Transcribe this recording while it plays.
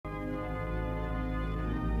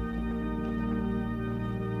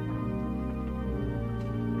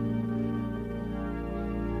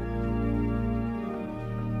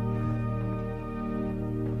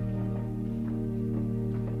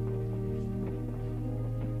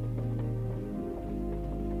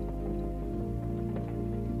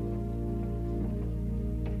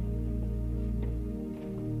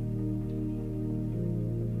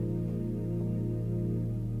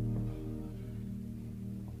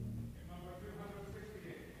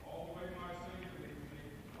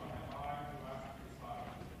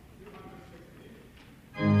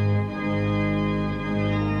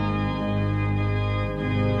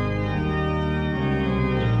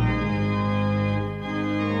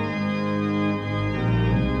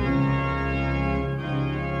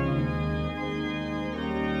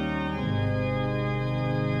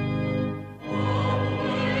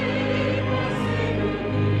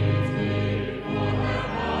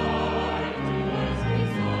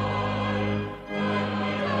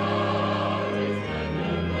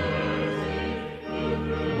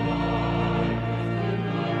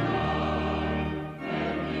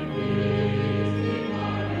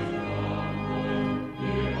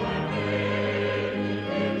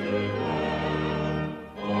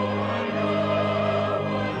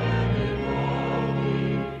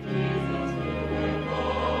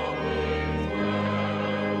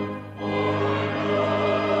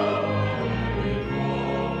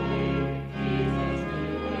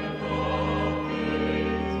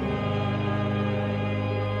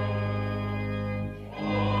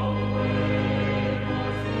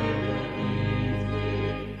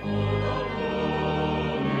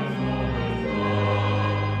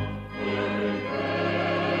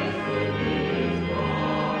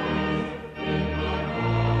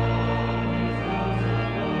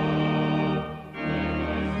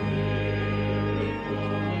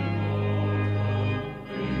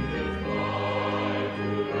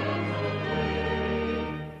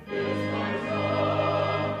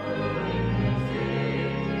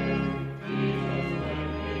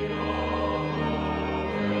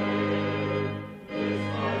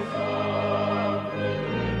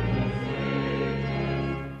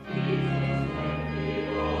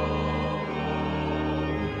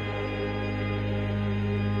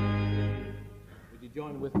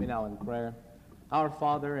join with me now in prayer? Our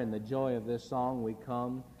Father, in the joy of this song, we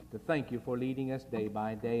come to thank you for leading us day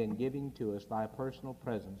by day and giving to us thy personal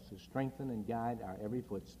presence to strengthen and guide our every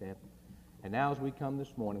footstep. And now as we come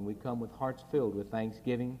this morning, we come with hearts filled with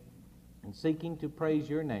thanksgiving and seeking to praise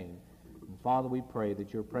your name. And Father, we pray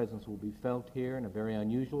that your presence will be felt here in a very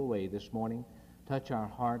unusual way this morning. Touch our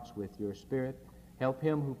hearts with your Spirit. Help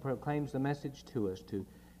him who proclaims the message to us to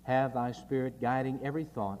have thy Spirit guiding every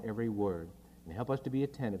thought, every word. And help us to be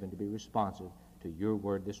attentive and to be responsive to your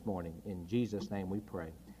word this morning. In Jesus' name we pray.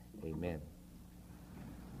 Amen.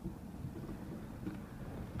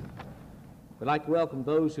 We'd like to welcome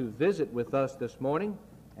those who visit with us this morning,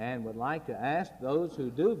 and would like to ask those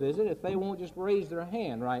who do visit if they won't just raise their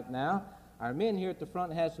hand right now. Our men here at the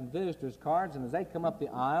front have some visitors cards, and as they come up the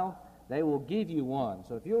aisle, they will give you one.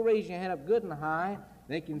 So if you'll raise your hand up good and high,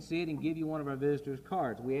 they can see it and give you one of our visitors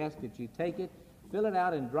cards. We ask that you take it, fill it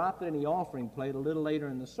out, and drop it in the offering plate a little later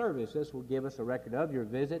in the service. This will give us a record of your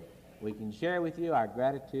visit. We can share with you our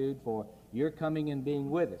gratitude for your coming and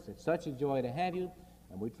being with us. It's such a joy to have you,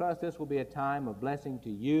 and we trust this will be a time of blessing to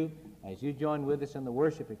you as you join with us in the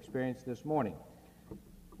worship experience this morning.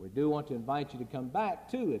 We do want to invite you to come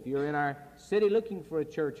back, too, if you're in our city looking for a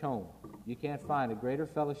church home. You can't find a greater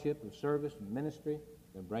fellowship of service and ministry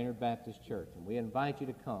than Brainerd Baptist Church. And we invite you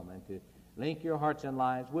to come and to link your hearts and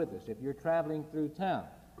lives with us. If you're traveling through town,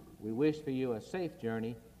 we wish for you a safe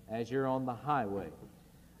journey as you're on the highway.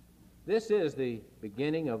 This is the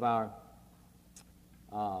beginning of our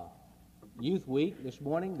Youth Week this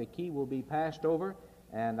morning. The key will be passed over,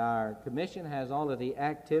 and our commission has all of the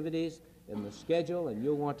activities in the schedule, and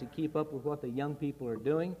you'll want to keep up with what the young people are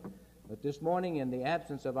doing. But this morning, in the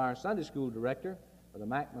absence of our Sunday school director, Brother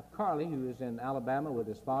Mac McCarley, who is in Alabama with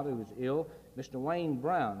his father who is ill, Mr. Wayne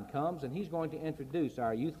Brown comes, and he's going to introduce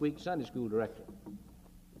our Youth Week Sunday school director.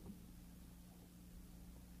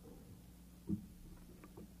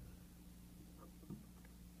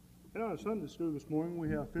 In our Sunday school this morning, we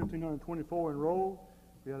have 1,524 enrolled.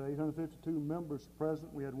 We had 852 members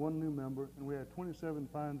present. We had one new member, and we had 27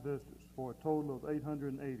 fine visitors for a total of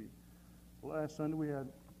 880. Last Sunday, we had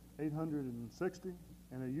 860,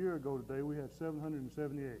 and a year ago today, we had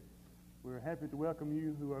 778. We're happy to welcome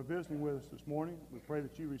you who are visiting with us this morning. We pray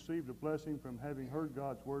that you received a blessing from having heard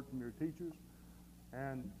God's word from your teachers.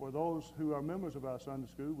 And for those who are members of our Sunday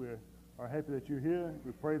school, we are happy that you're here.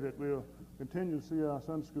 We pray that we'll continue to see our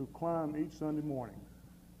Sunday school climb each Sunday morning.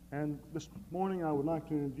 And this morning, I would like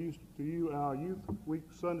to introduce to you our Youth Week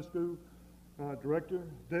Sunday School Director,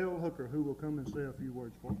 Dale Hooker, who will come and say a few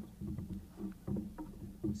words for us.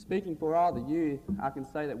 Speaking for all the youth, I can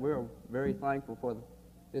say that we're very thankful for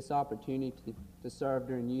this opportunity to serve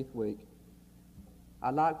during Youth Week.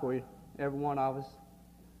 I'd like for every one of us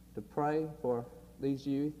to pray for these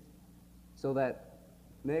youth so that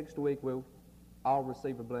next week we'll all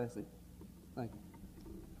receive a blessing. Thank you.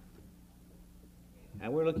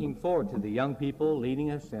 And we're looking forward to the young people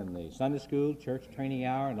leading us in the Sunday school, church training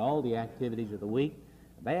hour, and all the activities of the week.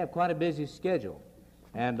 They have quite a busy schedule.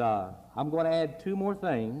 And I'm going to add two more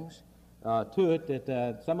things to it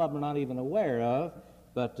that some of them are not even aware of.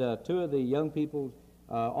 But two of the young people's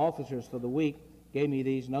officers for the week gave me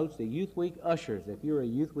these notes. The Youth Week ushers. If you're a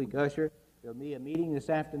Youth Week usher, there'll be a meeting this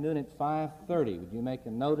afternoon at 5:30. Would you make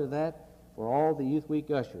a note of that for all the Youth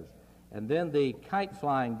Week ushers? And then the kite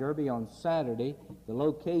flying derby on Saturday. The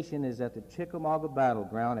location is at the Chickamauga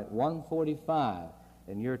Battleground at 1:45.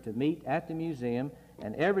 And you're to meet at the museum.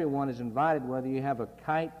 And everyone is invited, whether you have a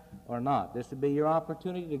kite or not. This would be your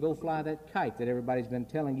opportunity to go fly that kite that everybody's been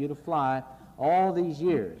telling you to fly all these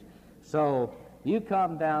years. So you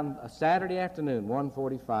come down a Saturday afternoon,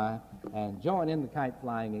 1:45, and join in the kite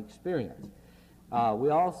flying experience. We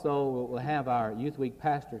also will have our Youth Week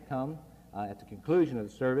pastor come at the conclusion of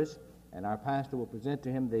the service, and our pastor will present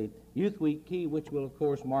to him the Youth Week key, which will, of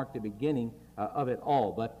course, mark the beginning of it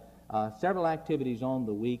all. But several activities on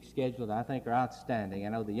the week scheduled that I think are outstanding. I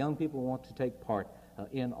know the young people want to take part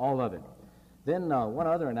in all of it. Then one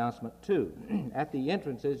other announcement, too. At the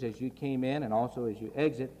entrances, as you came in and also as you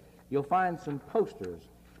exit, you'll find some posters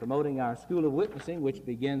promoting our School of Witnessing, which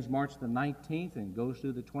begins March the 19th and goes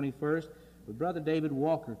through the 21st, with Brother David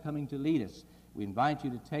Walker coming to lead us. We invite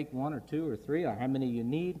you to take one or two or three or how many you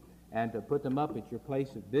need and to put them up at your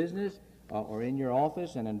place of business or in your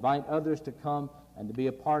office, and invite others to come and to be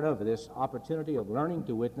a part of this opportunity of learning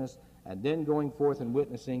to witness and then going forth and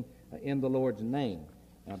witnessing in the Lord's name.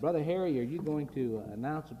 Now, Brother Harry, are you going to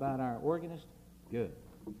announce about our organist? Good.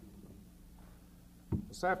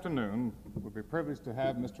 This afternoon, we'll be privileged to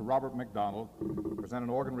have Mr. Robert McDonald present an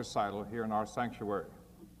organ recital here in our sanctuary.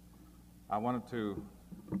 I wanted to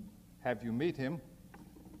have you meet him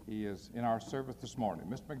He is in our service this morning.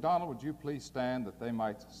 Mr. McDonald, would you please stand that they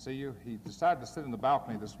might see you? He decided to sit in the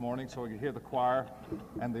balcony this morning so he could hear the choir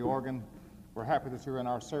and the organ. We're happy that you're in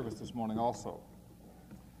our service this morning also.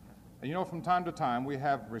 And you know, from time to time, we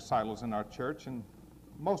have recitals in our church, and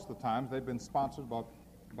most of the times they've been sponsored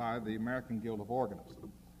by the American Guild of Organists.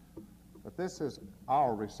 But this is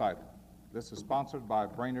our recital. This is sponsored by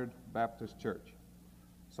Brainerd Baptist Church.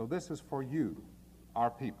 So this is for you,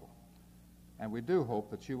 our people. And we do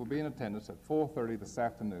hope that you will be in attendance at 4:30 this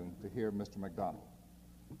afternoon to hear Mr. McDonald.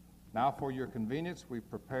 Now, for your convenience, we've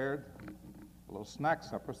prepared a little snack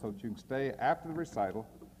supper so that you can stay after the recital,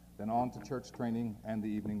 then on to church training and the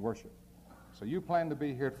evening worship. So you plan to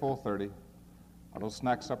be here at 4:30, a little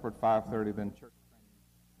snack supper at 5:30, then church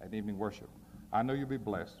training and evening worship. I know you'll be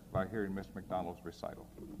blessed by hearing Mr. McDonald's recital.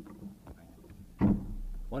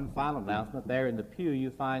 One final announcement. There in the pew,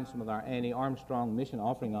 you find some of our Annie Armstrong mission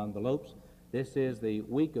offering envelopes. This is the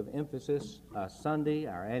week of emphasis Sunday,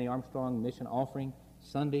 our Annie Armstrong mission offering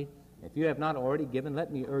Sunday. If you have not already given,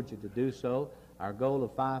 let me urge you to do so. Our goal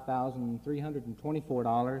of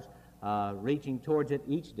 $5,324, reaching towards it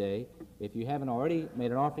each day. If you haven't already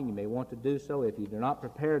made an offering, you may want to do so. If you're not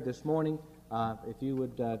prepared this morning, if you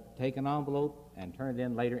would take an envelope and turn it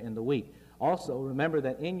in later in the week. Also, remember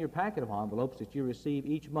that in your packet of envelopes that you receive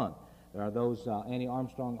each month, there are those Annie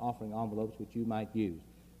Armstrong offering envelopes which you might use.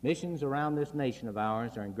 Missions around this nation of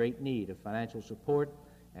ours are in great need of financial support,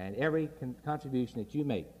 and every contribution that you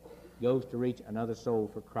make goes to reach another soul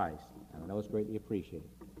for Christ. And I know it's greatly appreciated.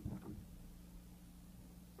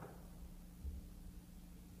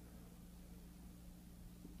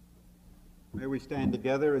 May we stand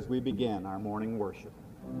together as we begin our morning worship.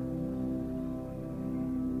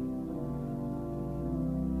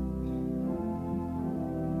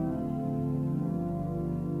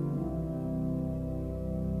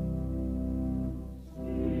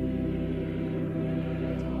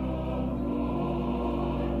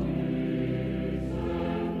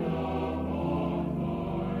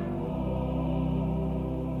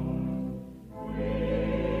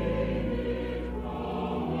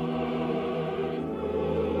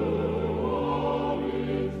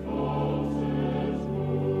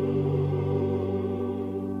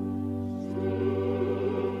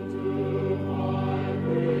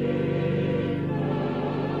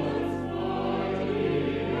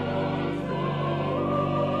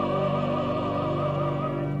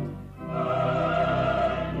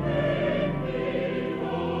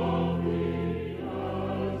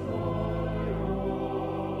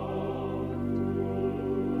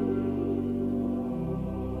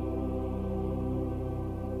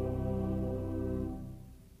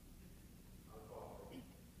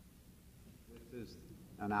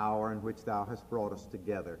 An hour in which thou hast brought us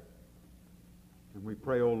together. And we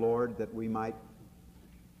pray, O Lord, that we might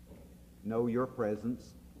know your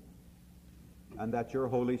presence and that your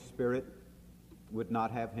Holy Spirit would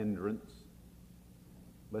not have hindrance,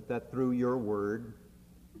 but that through your word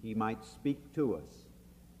he might speak to us.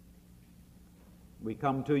 We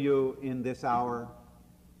come to you in this hour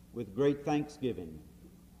with great thanksgiving,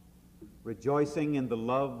 rejoicing in the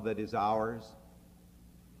love that is ours,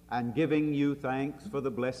 and giving you thanks for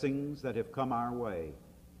the blessings that have come our way.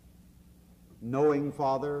 Knowing,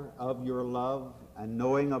 Father, of your love and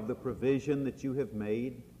knowing of the provision that you have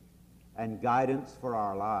made and guidance for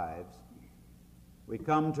our lives, we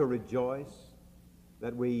come to rejoice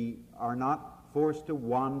that we are not forced to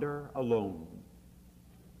wander alone,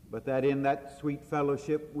 but that in that sweet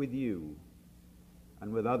fellowship with you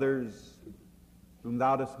and with others whom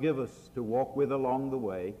thou dost give us to walk with along the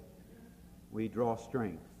way, we draw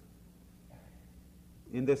strength.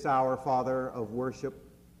 In this hour, Father, of worship,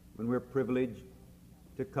 when we're privileged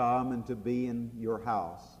to come and to be in your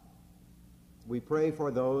house, we pray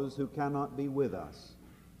for those who cannot be with us.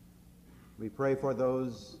 We pray for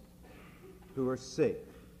those who are sick,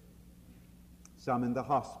 some in the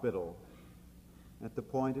hospital, at the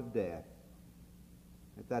point of death.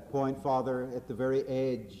 At that point, Father, at the very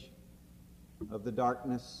edge of the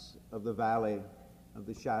darkness of the valley of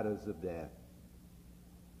the shadows of death.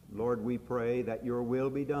 Lord, we pray that your will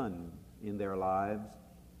be done in their lives.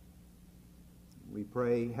 We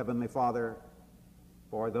pray, Heavenly Father,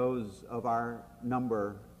 for those of our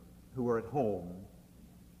number who are at home,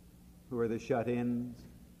 who are the shut-ins.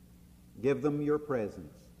 Give them your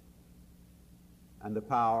presence and the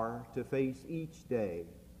power to face each day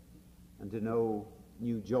and to know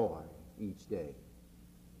new joy each day.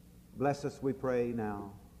 Bless us, we pray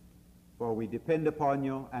now, for we depend upon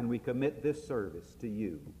you and we commit this service to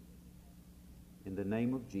you. In the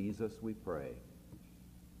name of Jesus we pray.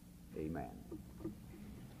 Amen.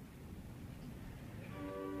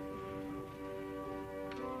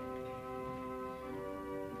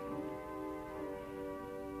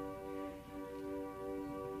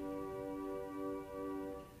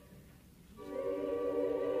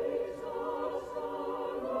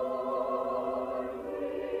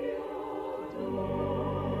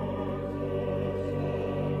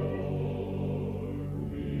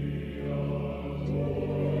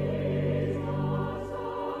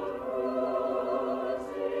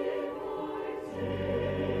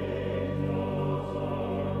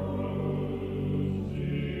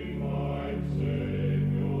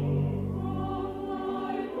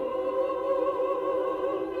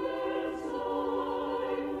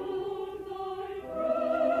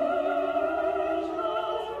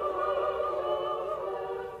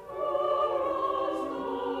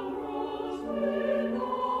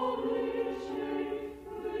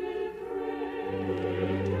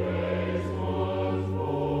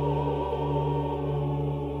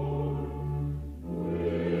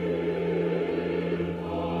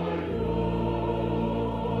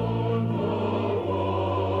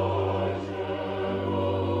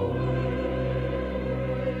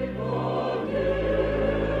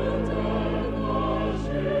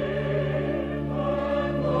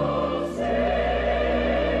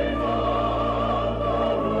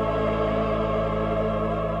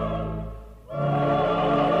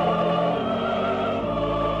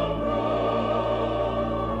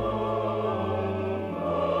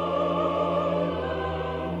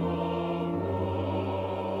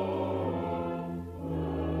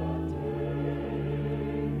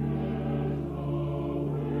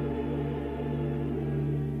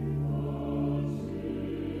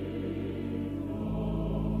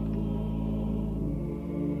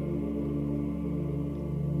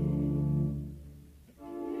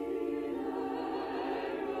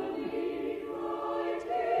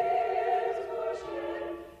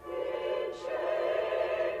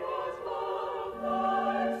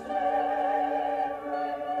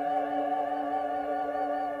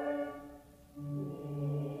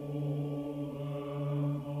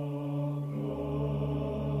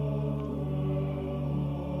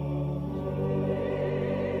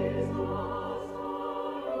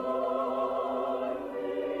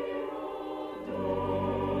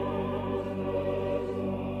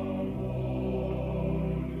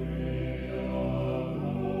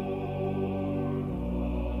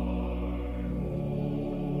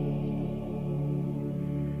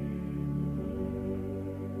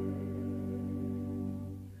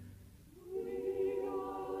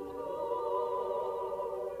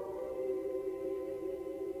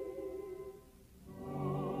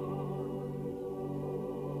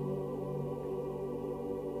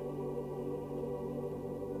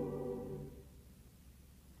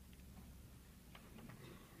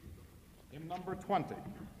 number 20,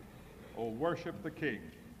 O Worship the King.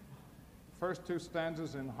 First two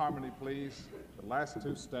stanzas in harmony, please. The last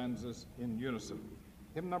two stanzas in unison.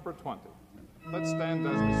 Hymn number 20. Let's stand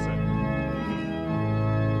as we sing.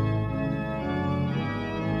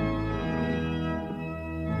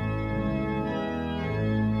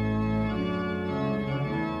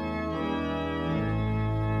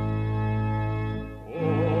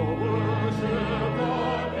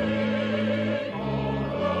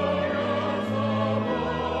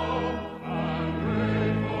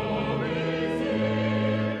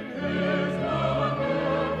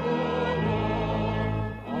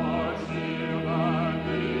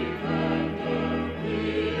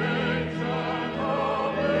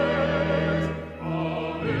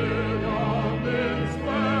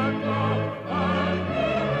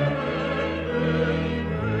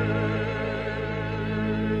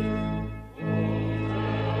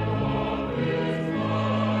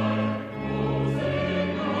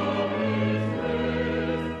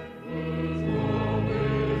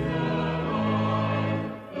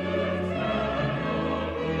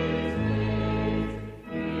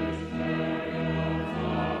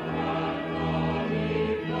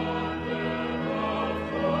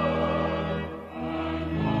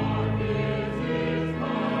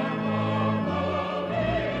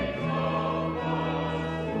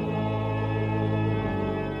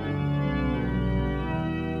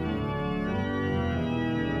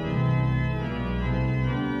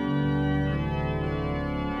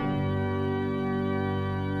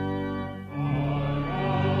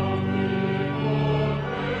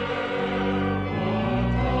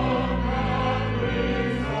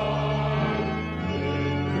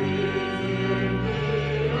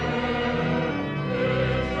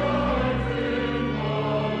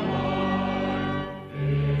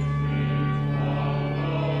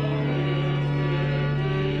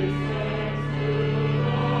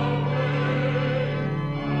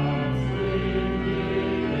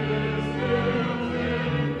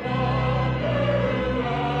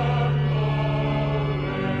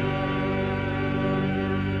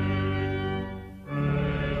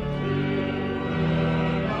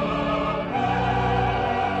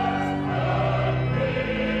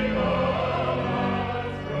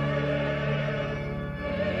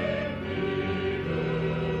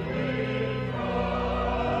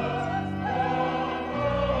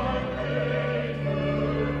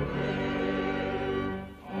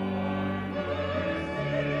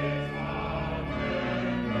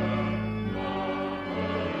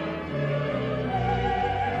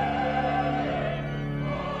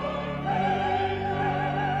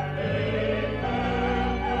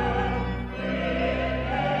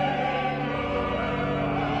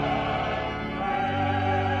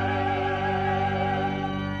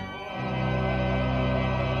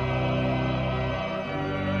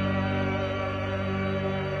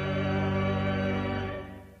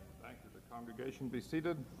 Be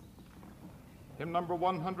seated. Hymn number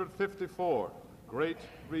 154, Great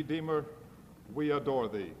Redeemer, we adore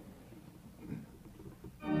thee.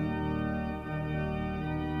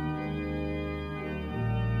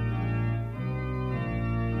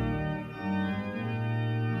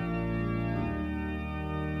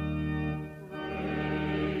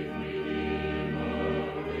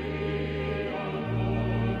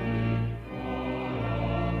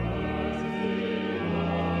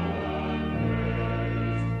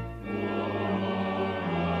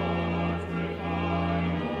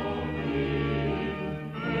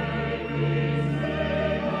 Thank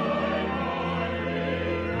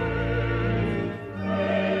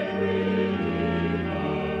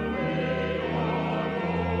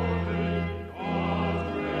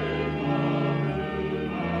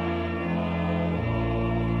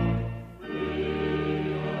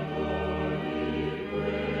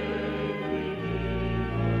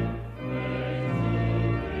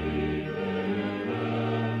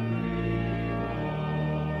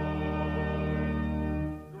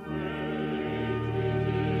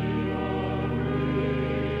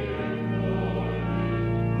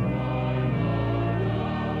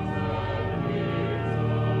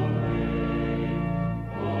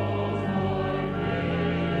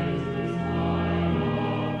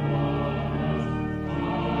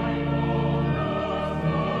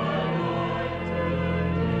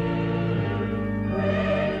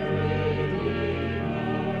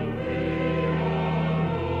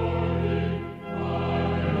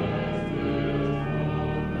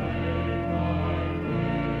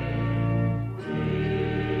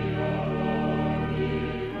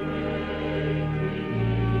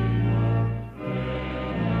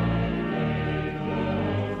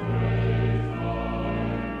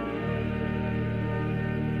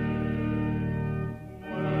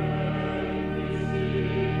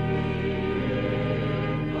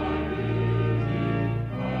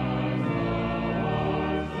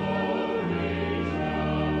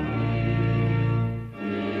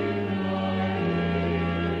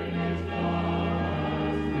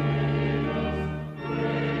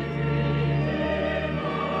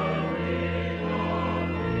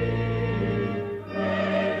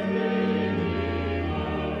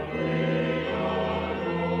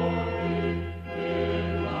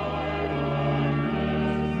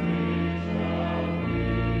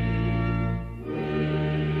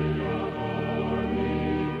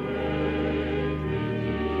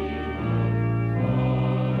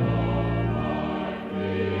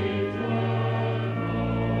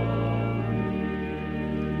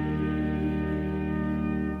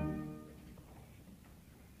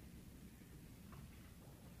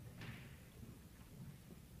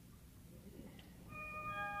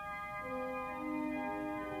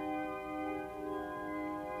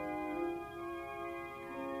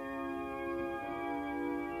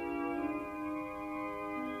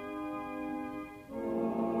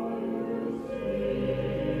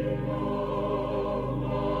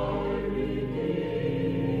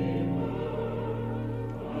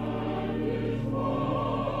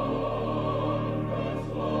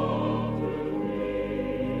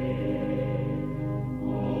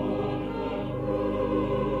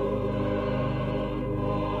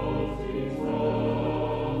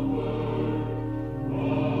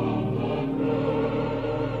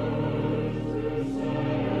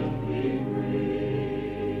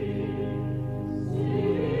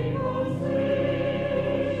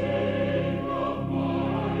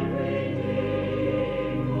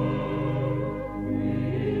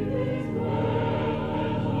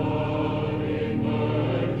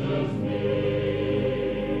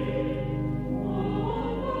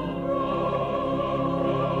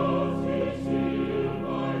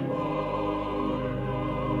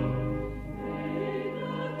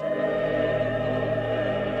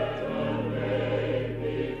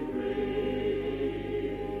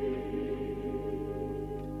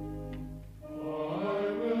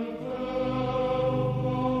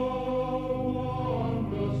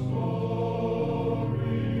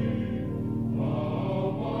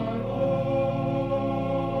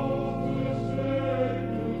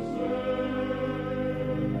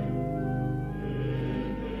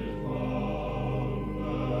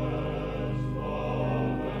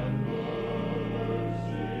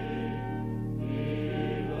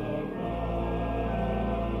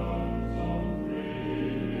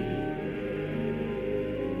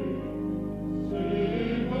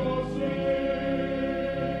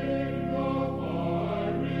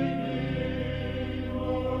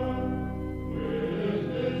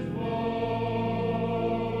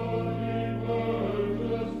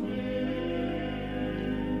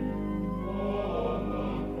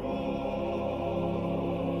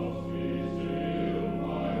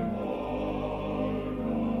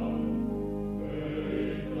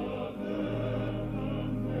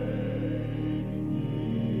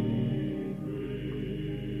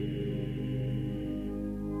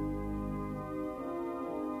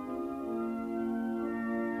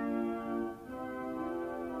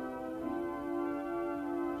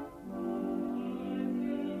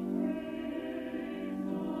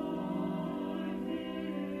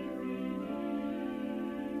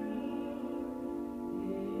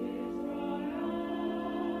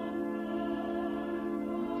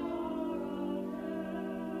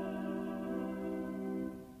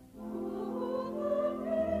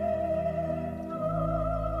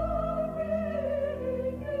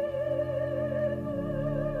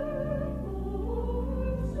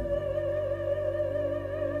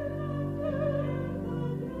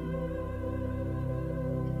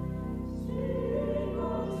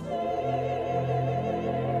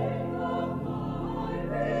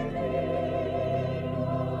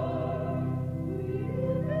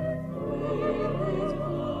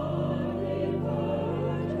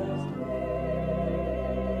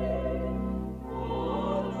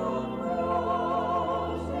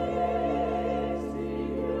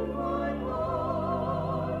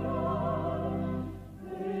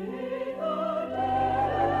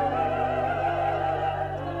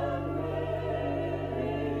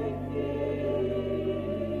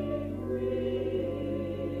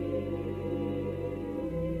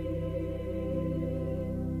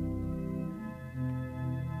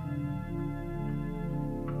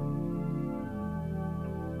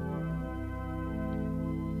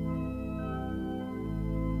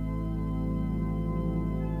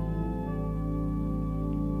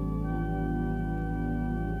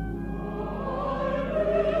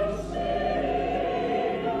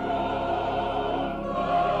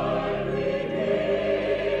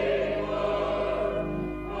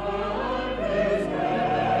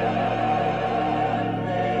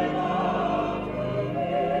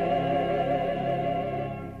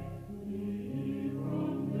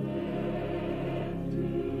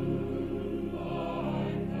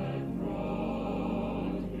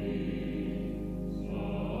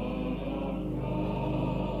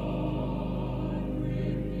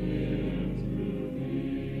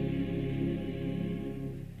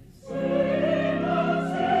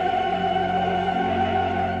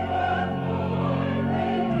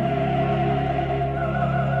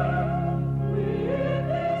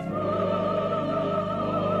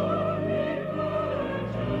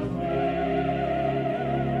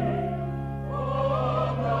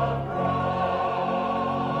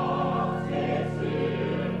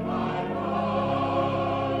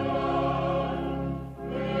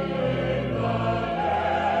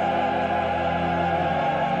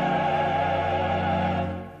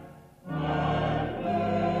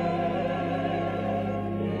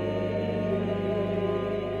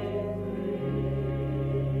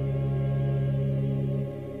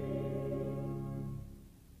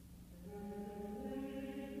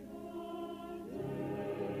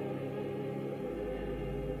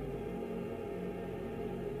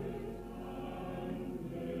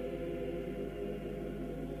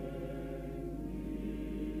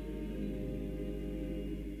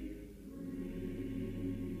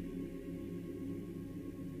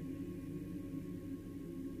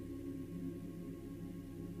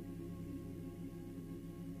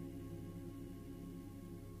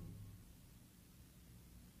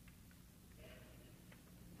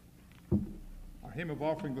Our hymn of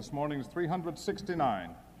offering this morning is 369,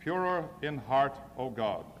 Purer in Heart, O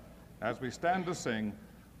God. As we stand to sing,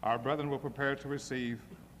 our brethren will prepare to receive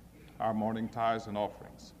our morning tithes and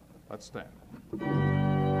offerings. Let's stand.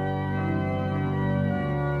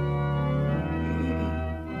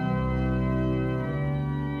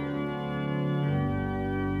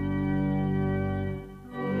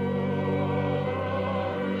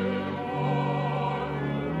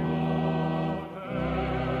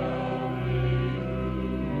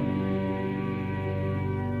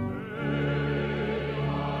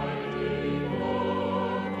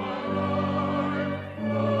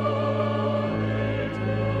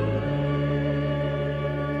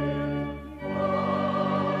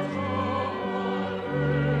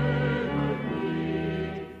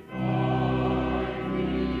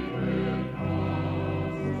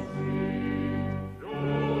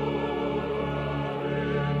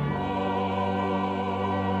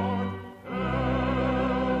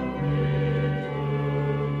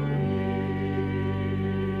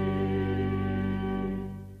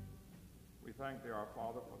 Thank thee, our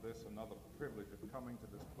Father, for this another privilege of coming to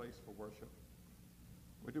this place for worship.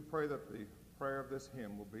 We do pray that the prayer of this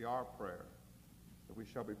hymn will be our prayer, that we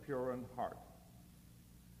shall be pure in heart.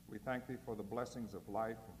 We thank thee for the blessings of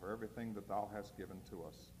life and for everything that thou hast given to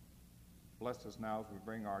us. Bless us now as we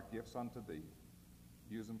bring our gifts unto thee.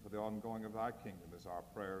 Use them for the ongoing of thy kingdom is our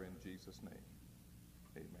prayer in Jesus' name.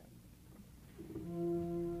 Amen.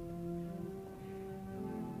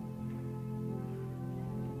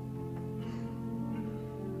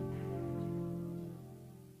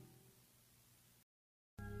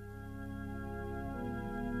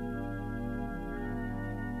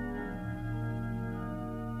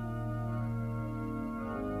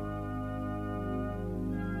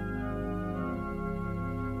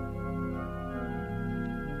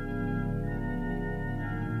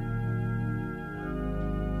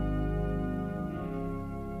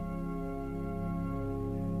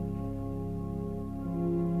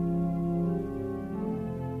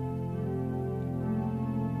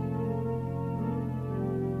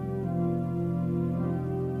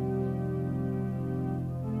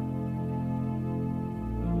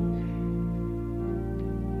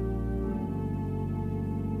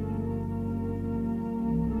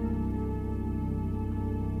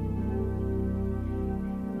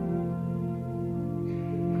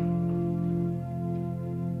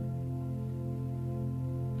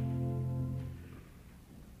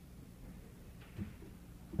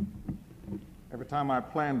 Every time I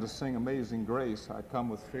plan to sing Amazing Grace, I come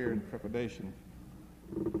with fear and trepidation,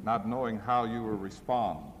 not knowing how you will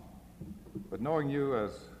respond. But knowing you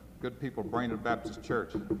as good people, Brainerd Baptist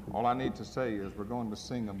Church, all I need to say is we're going to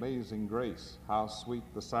sing Amazing Grace, how sweet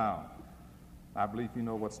the sound. I believe you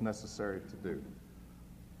know what's necessary to do.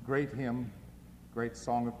 Great hymn, great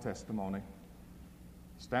song of testimony.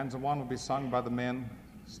 Stanza 1 will be sung by the men,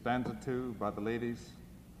 stanza 2 by the ladies.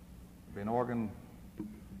 There'll be an organ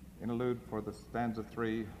interlude for the stanza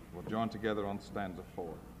 3. We'll join together on stanza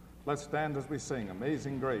 4. Let's stand as we sing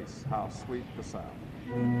Amazing Grace, how sweet the sound.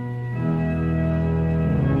 Oh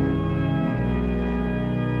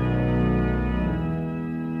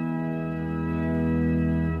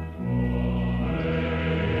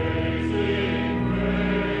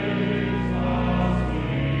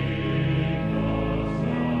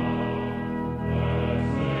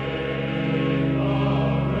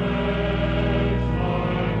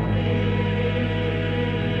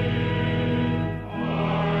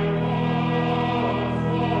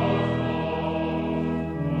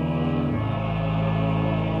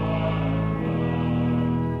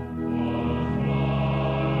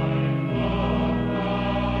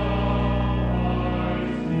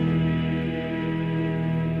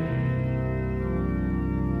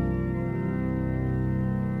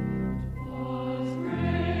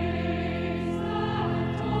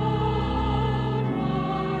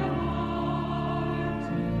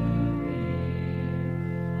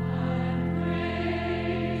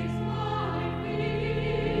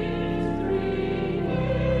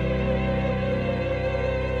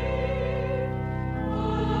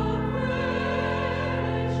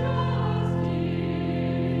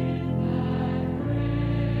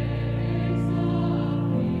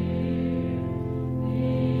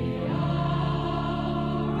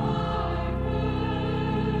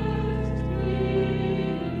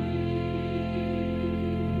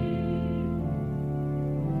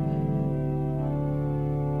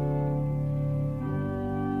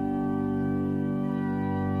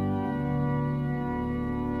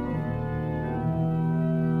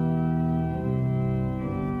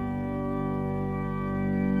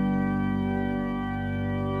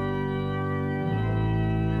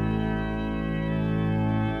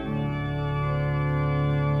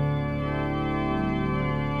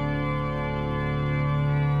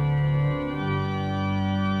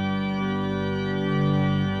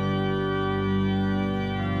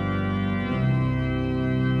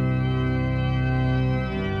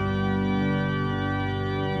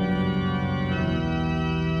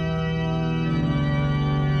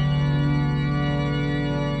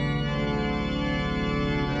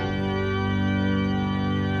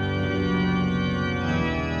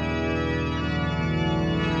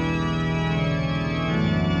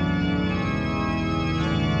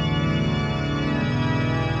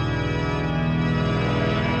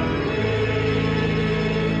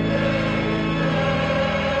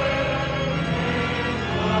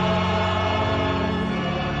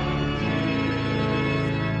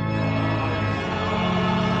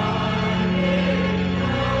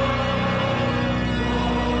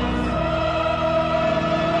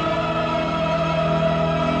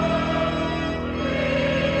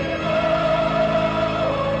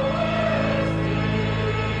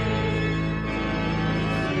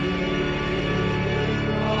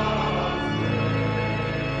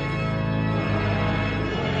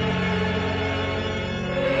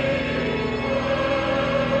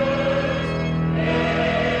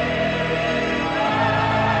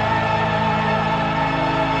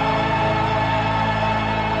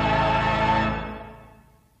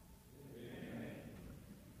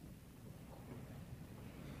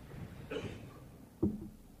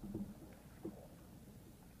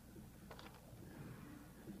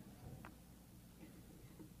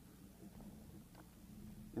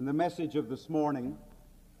And the message of this morning,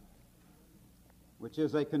 which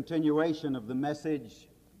is a continuation of the message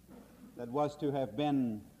that was to have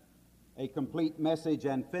been a complete message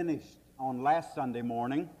and finished on last Sunday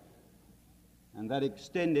morning, and that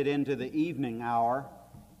extended into the evening hour,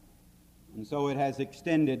 and so it has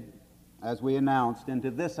extended, as we announced, into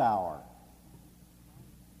this hour.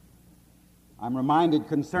 I'm reminded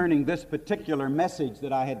concerning this particular message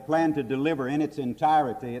that I had planned to deliver in its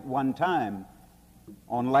entirety at one time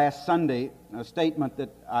on last Sunday, a statement that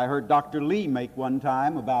I heard Dr. Lee make one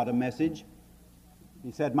time about a message.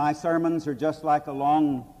 He said, "My sermons are just like a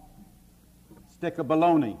long stick of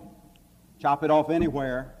bologna. Chop it off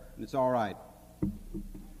anywhere, and it's all right."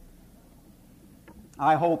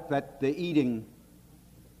 I hope that the eating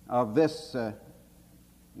of this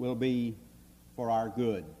will be for our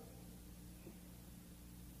good.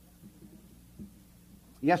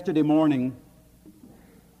 Yesterday morning,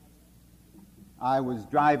 I was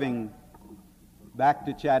driving back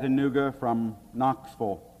to Chattanooga from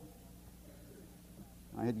Knoxville.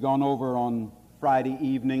 I had gone over on Friday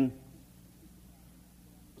evening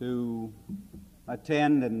to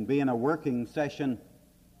attend and be in a working session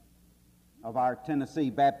of our Tennessee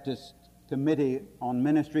Baptist Committee on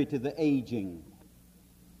Ministry to the Aging.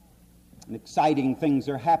 And exciting things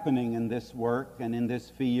are happening in this work and in this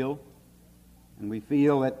field. And we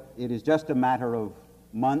feel that it is just a matter of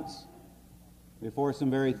months before some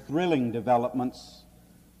very thrilling developments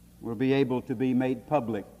will be able to be made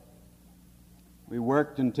public. We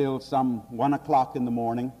worked until some 1 o'clock in the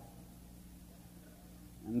morning.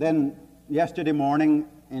 And then yesterday morning,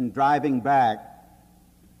 in driving back,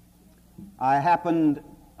 I happened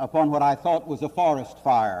upon what I thought was a forest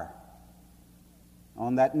fire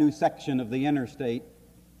on that new section of the interstate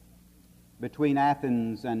between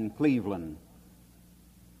Athens and Cleveland.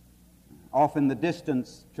 Off in the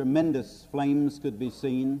distance, tremendous flames could be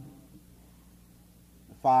seen,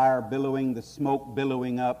 the fire billowing, the smoke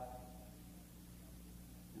billowing up.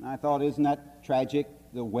 And I thought, isn't that tragic,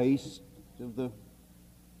 the waste of the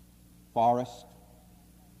forest?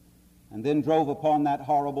 And then drove upon that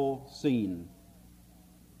horrible scene.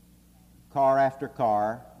 Car after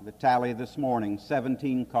car, the tally this morning,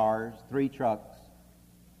 17 cars, 3 trucks,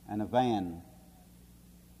 and a van.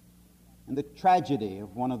 And the tragedy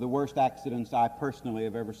of one of the worst accidents I personally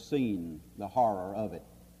have ever seen, the horror of it.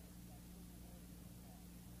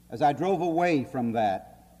 As I drove away from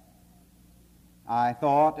that, I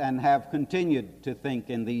thought and have continued to think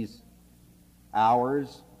in these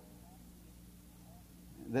hours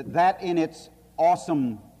that in its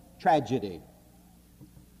awesome tragedy,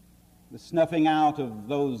 the snuffing out of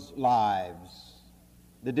those lives,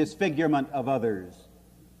 the disfigurement of others,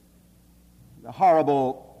 the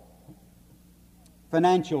horrible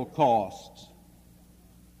financial costs,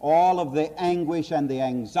 all of the anguish and the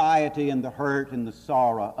anxiety and the hurt and the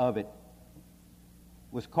sorrow of it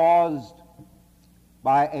was caused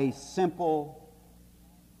by a simple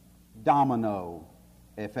domino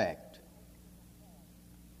effect.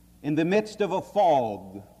 In the midst of a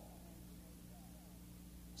fog,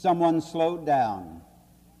 someone slowed down,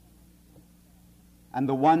 and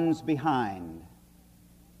the ones behind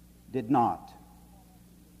did not.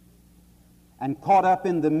 And caught up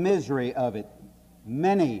in the misery of it,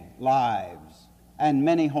 many lives and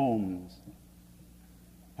many homes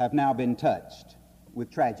have now been touched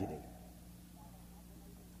with tragedy.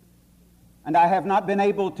 And I have not been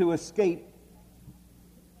able to escape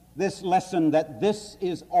this lesson that this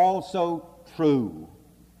is also true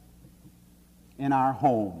in our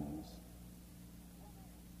homes.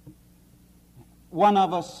 One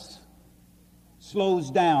of us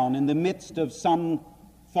slows down in the midst of some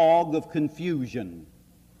fog of confusion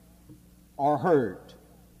or hurt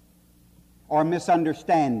or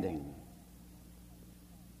misunderstanding,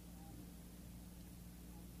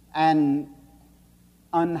 and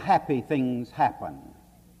unhappy things happen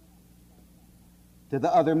to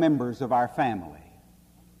the other members of our family.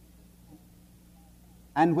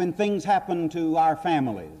 And when things happen to our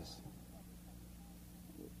families,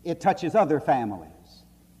 it touches other families,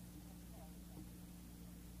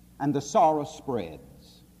 and the sorrow spreads.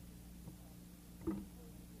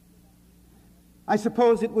 I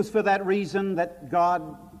suppose it was for that reason that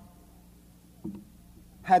God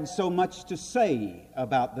had so much to say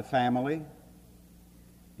about the family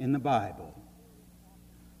in the Bible.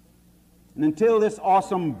 And until this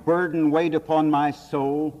awesome burden weighed upon my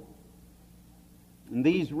soul in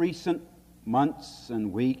these recent months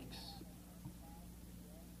and weeks,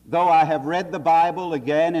 though I have read the Bible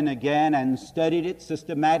again and again and studied it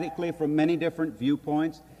systematically from many different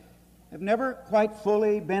viewpoints, I've never quite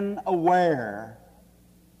fully been aware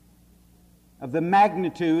of the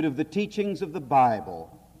magnitude of the teachings of the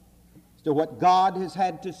Bible as to what God has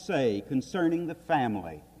had to say concerning the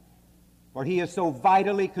family, for He is so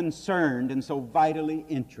vitally concerned and so vitally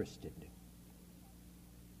interested.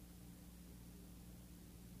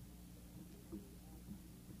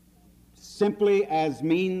 Simply as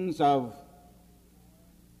means of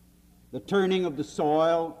the turning of the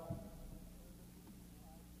soil,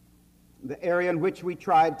 the area in which we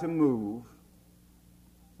tried to move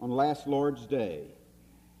on last Lord's Day,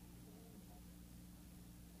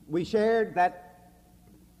 we shared that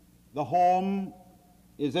the home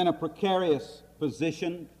is in a precarious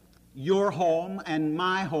position, your home and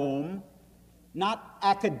my home, not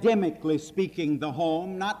academically speaking the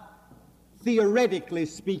home, not theoretically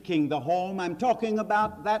speaking the home. I'm talking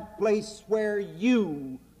about that place where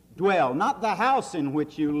you dwell, not the house in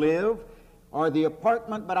which you live or the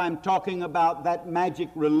apartment, but I'm talking about that magic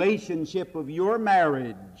relationship of your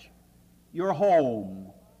marriage, your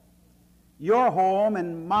home. Your home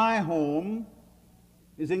and my home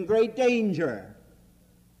is in great danger.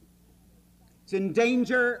 It's in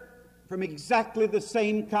danger from exactly the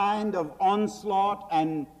same kind of onslaught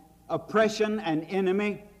and oppression and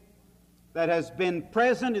enemy that has been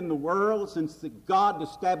present in the world since God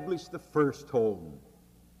established the first home.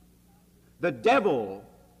 The devil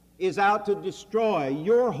is out to destroy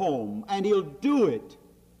your home, and he'll do it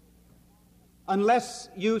unless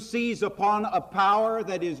you seize upon a power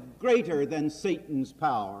that is greater than Satan's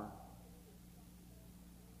power.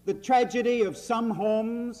 The tragedy of some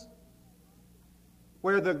homes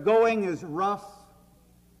where the going is rough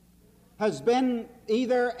has been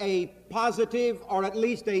either a positive or at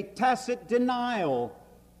least a tacit denial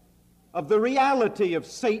of the reality of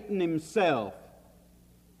Satan himself.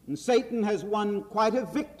 And Satan has won quite a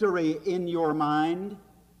victory in your mind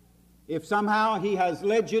if somehow he has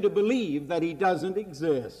led you to believe that he doesn't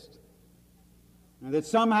exist, and that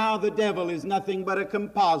somehow the devil is nothing but a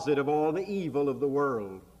composite of all the evil of the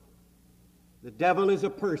world. The devil is a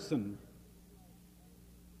person.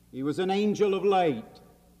 He was an angel of light,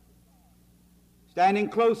 standing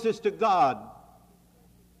closest to God,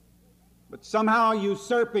 but somehow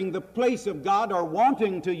usurping the place of God, or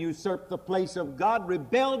wanting to usurp the place of God,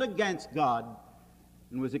 rebelled against God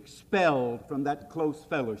and was expelled from that close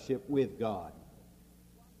fellowship with God.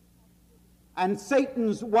 And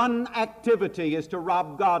Satan's one activity is to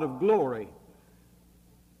rob God of glory.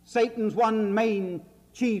 Satan's one main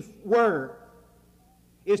chief work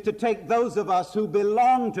is to take those of us who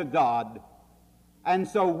belong to God and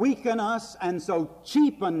so weaken us and so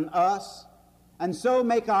cheapen us and so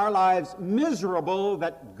make our lives miserable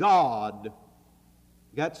that God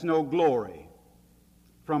gets no glory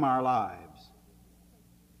from our lives.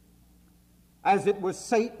 As it was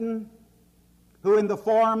Satan who, in the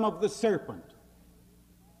form of the serpent,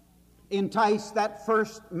 enticed that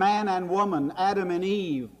first man and woman, Adam and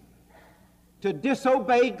Eve, to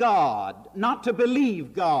disobey God, not to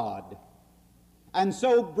believe God, and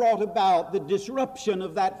so brought about the disruption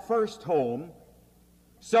of that first home.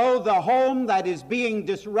 So the home that is being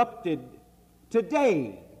disrupted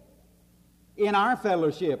today in our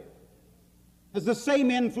fellowship has the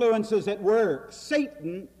same influences at work,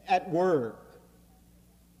 Satan at work.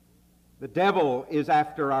 The devil is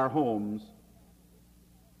after our homes.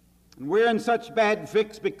 And we're in such bad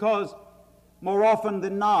fix because more often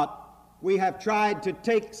than not, we have tried to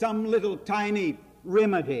take some little tiny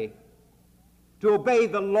remedy to obey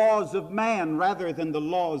the laws of man rather than the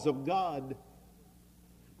laws of God.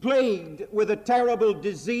 Plagued with a terrible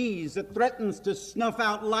disease that threatens to snuff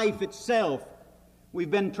out life itself, we've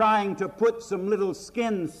been trying to put some little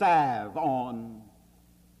skin salve on,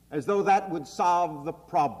 as though that would solve the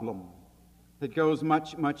problem that goes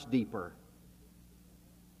much, much deeper.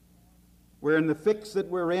 We're in the fix that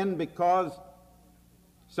we're in because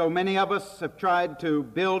so many of us have tried to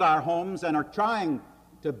build our homes and are trying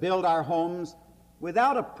to build our homes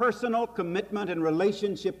without a personal commitment and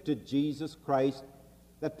relationship to Jesus Christ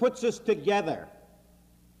that puts us together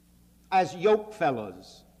as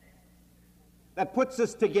yokefellows, that puts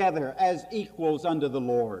us together as equals under the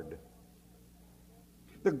Lord.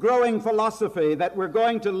 The growing philosophy that we're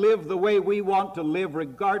going to live the way we want to live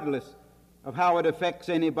regardless of how it affects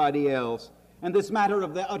anybody else, and this matter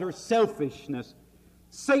of the utter selfishness.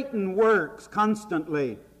 Satan works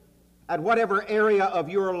constantly at whatever area of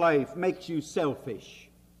your life makes you selfish.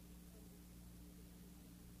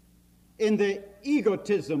 In the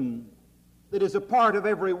egotism that is a part of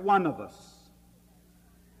every one of us.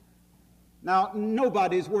 Now,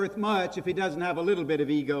 nobody's worth much if he doesn't have a little bit of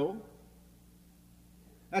ego.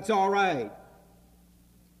 That's all right.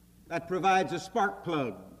 That provides a spark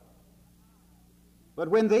plug. But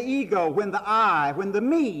when the ego, when the I, when the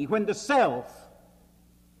me, when the self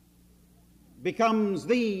becomes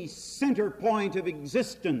the center point of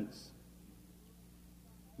existence,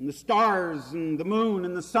 and the stars and the moon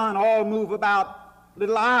and the sun all move about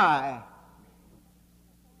little I,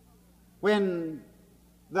 when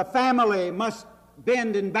the family must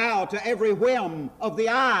bend and bow to every whim of the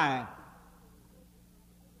I,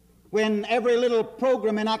 when every little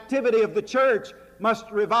program and activity of the church must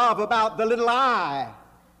revolve about the little I,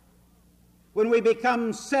 when we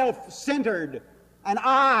become self-centered and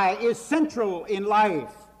I is central in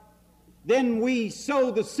life, then we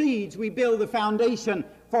sow the seeds, we build the foundation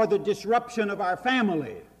for the disruption of our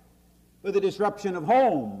family, for the disruption of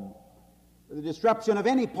home, for the disruption of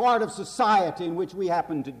any part of society in which we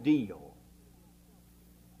happen to deal.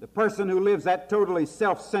 The person who lives that totally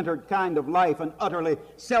self-centered kind of life, an utterly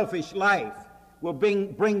selfish life, will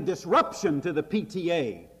bring disruption to the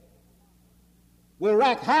PTA, will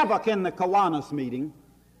wreak havoc in the Kiwanis meeting,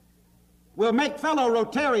 will make fellow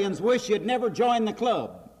Rotarians wish you'd never joined the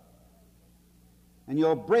club, and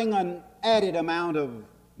you'll bring an added amount of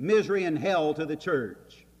misery and hell to the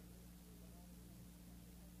church.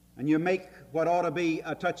 And you make what ought to be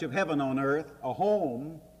a touch of heaven on earth, a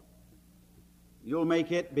home, you'll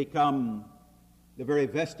make it become the very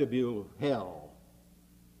vestibule of hell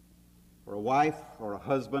for a wife, for a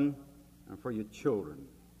husband, and for your children.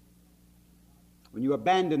 When you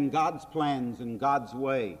abandon God's plans and God's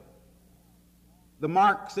way, the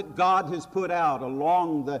marks that God has put out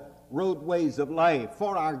along the roadways of life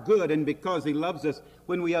for our good and because He loves us,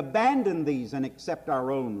 when we abandon these and accept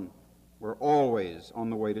our own, we're always on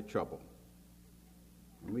the way to trouble.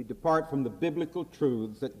 And we depart from the biblical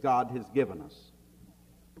truths that God has given us.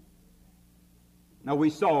 Now,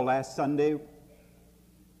 we saw last Sunday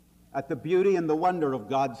at the beauty and the wonder of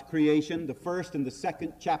God's creation. The first and the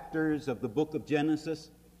second chapters of the book of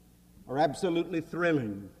Genesis are absolutely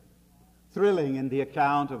thrilling. Thrilling in the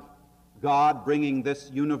account of God bringing this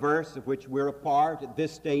universe of which we're a part at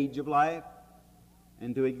this stage of life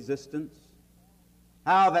into existence.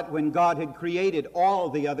 How that when God had created all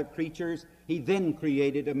the other creatures, He then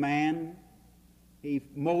created a man. He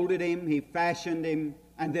molded him, He fashioned him,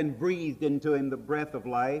 and then breathed into him the breath of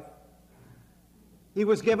life. He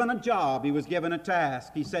was given a job, he was given a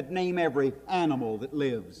task. He said, name every animal that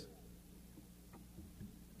lives.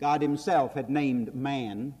 God Himself had named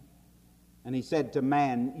man, and He said to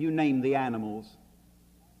man, you name the animals.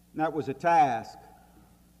 And that was a task.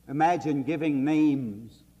 Imagine giving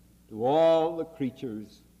names to all the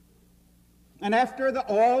creatures. And after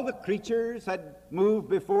all the creatures had moved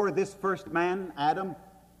before this first man, Adam,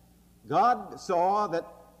 God saw that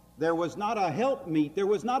there was not a helpmeet, there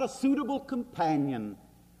was not a suitable companion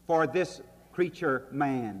for this creature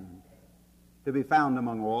man to be found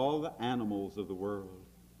among all the animals of the world.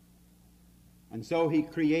 And so He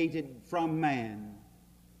created from man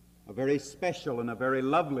a very special and a very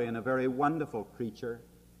lovely and a very wonderful creature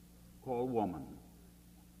called woman.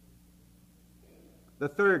 The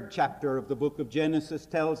third chapter of the book of Genesis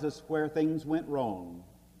tells us where things went wrong.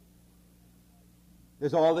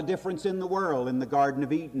 There's all the difference in the world in the Garden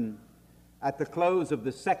of Eden at the close of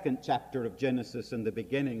the second chapter of Genesis and the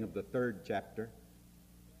beginning of the third chapter.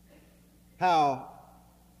 How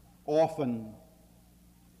often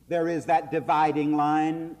there is that dividing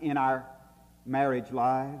line in our marriage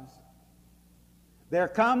lives. There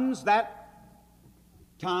comes that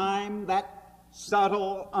time, that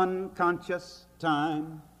subtle, unconscious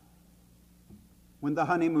time when the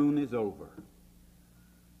honeymoon is over.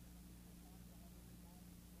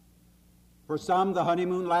 For some, the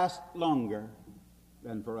honeymoon lasts longer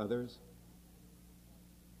than for others.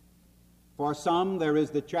 For some, there is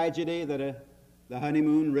the tragedy that the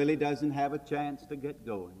honeymoon really doesn't have a chance to get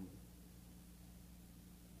going.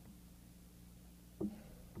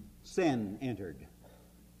 Sin entered,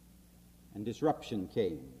 and disruption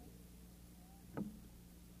came.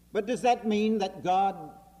 But does that mean that God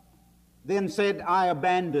then said, I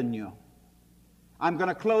abandon you? I'm going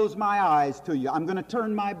to close my eyes to you. I'm going to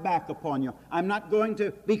turn my back upon you. I'm not going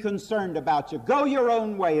to be concerned about you. Go your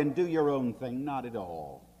own way and do your own thing. Not at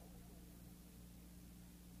all.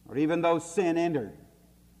 Or even though sin entered,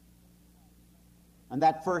 and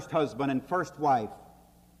that first husband and first wife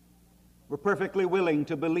were perfectly willing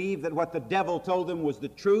to believe that what the devil told them was the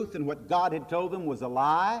truth and what God had told them was a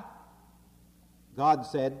lie, God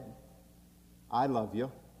said, I love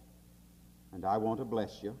you, and I want to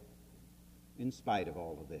bless you in spite of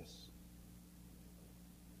all of this.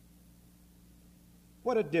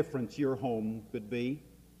 What a difference your home could be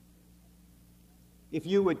if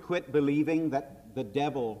you would quit believing that the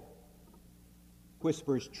devil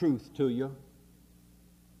whispers truth to you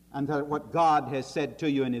and that what God has said to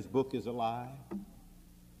you in His book is a lie?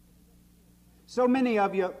 So many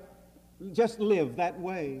of you just live that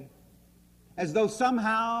way, as though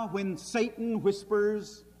somehow when Satan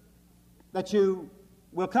whispers that you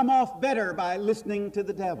will come off better by listening to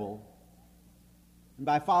the devil and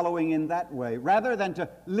by following in that way, rather than to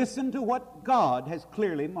listen to what God has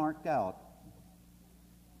clearly marked out.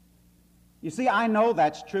 You see, I know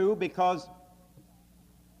that's true because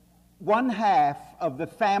 1/2 of the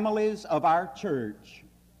families of our church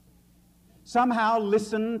somehow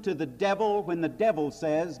listen to the devil when the devil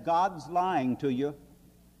says God's lying to you,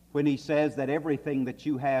 when he says that everything that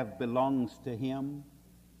you have belongs to Him.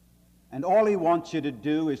 And all he wants you to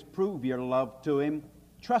do is prove your love to Him.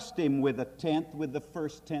 Trust Him with 1/10, with the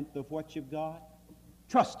first 1/10 of what you've got.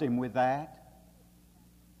 Trust Him with that.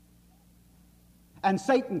 And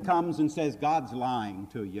Satan comes and says, God's lying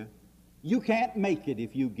to you. You can't make it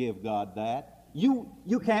if you give God that.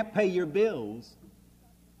 You can't pay your bills.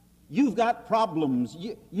 You've got problems.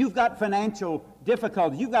 You've got financial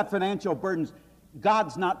difficulties. You've got financial burdens.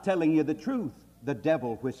 God's not telling you the truth. The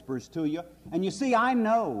devil whispers to you. And you see, I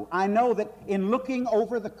know that in looking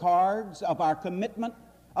over the cards of our commitment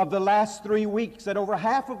of the last 3 weeks, that over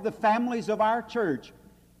half of the families of our church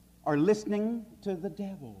are listening to the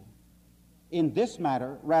devil in this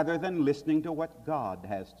matter rather than listening to what God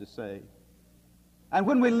has to say. And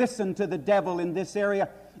when we listen to the devil in this area,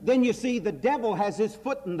 then you see the devil has his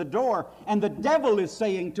foot in the door, and the devil is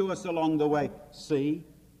saying to us along the way, see,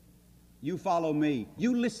 you follow me,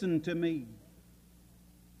 you listen to me.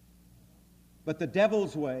 But the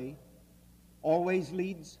devil's way always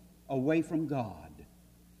leads away from God.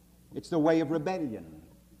 It's the way of rebellion.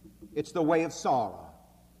 It's the way of sorrow.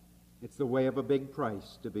 It's the way of a big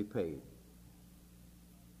price to be paid.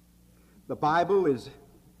 The Bible is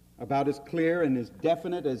about as clear and as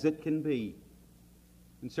definite as it can be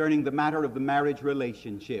concerning the matter of the marriage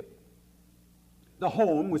relationship. The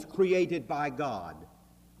home was created by God.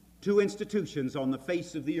 2 institutions on the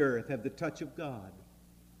face of the earth have the touch of God: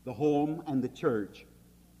 the home and the church.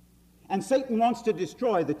 And Satan wants to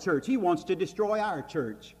destroy the church. He wants to destroy our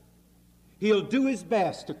church. He'll do his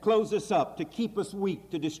best to close us up, to keep us weak,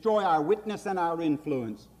 to destroy our witness and our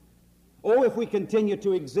influence. Oh, if we continue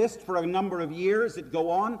to exist for a number of years that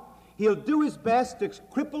go on, he'll do his best to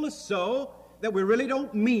cripple us so that we really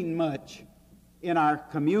don't mean much in our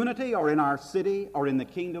community or in our city or in the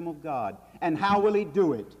kingdom of God. And how will he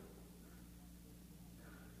do it?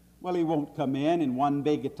 Well, he won't come in one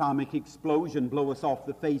big atomic explosion, blow us off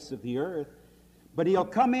the face of the earth. But he'll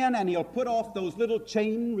come in and he'll put off those little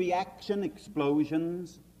chain reaction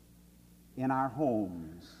explosions in our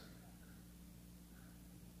homes.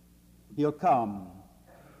 He'll come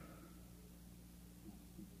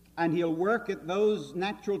and he'll work at those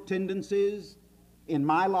natural tendencies in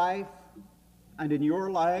my life and in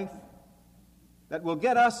your life that will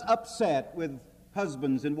get us upset with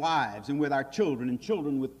husbands and wives and with our children and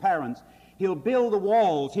children with parents. He'll build the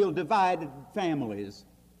walls. He'll divide families.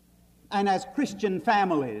 And as Christian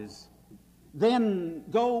families then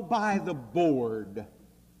go by the board,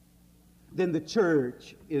 then the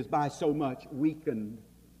church is by so much weakened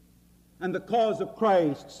and the cause of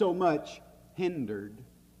Christ so much hindered.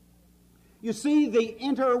 You see, the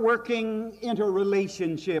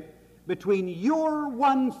interrelationship between your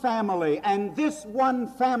one family and this one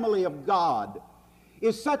family of God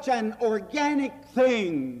is such an organic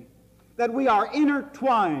thing that we are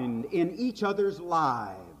intertwined in each other's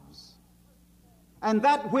lives. And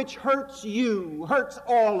that which hurts you hurts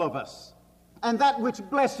all of us. And that which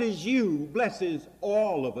blesses you blesses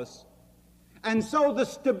all of us. And so the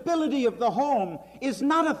stability of the home is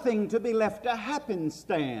not a thing to be left to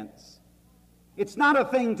happenstance. It's not a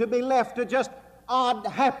thing to be left to just odd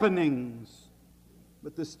happenings.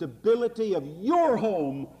 But the stability of your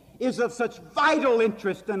home is of such vital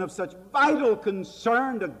interest and of such vital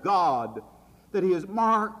concern to God that He has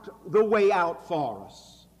marked the way out for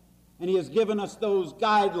us. And He has given us those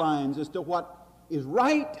guidelines as to what is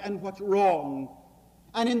right and what's wrong.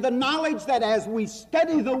 And in the knowledge that as we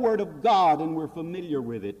study the Word of God and we're familiar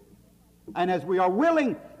with it, and as we are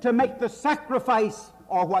willing to make the sacrifice,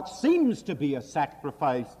 or what seems to be a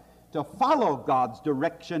sacrifice, to follow God's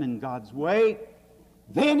direction and God's way,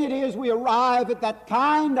 then it is we arrive at that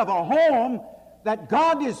kind of a home that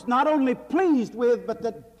God is not only pleased with, but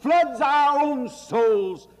that floods our own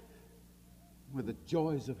souls with the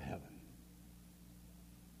joys of heaven.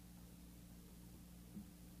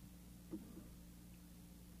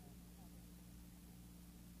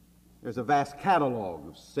 There's a vast catalog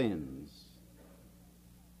of sins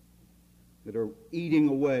that are eating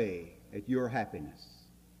away at your happiness.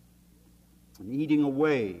 and eating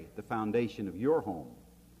away the foundation of your home.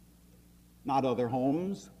 Not other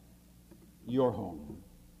homes, your home.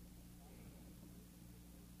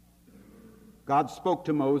 God spoke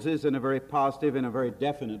to Moses in a very positive and a very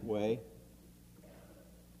definite way.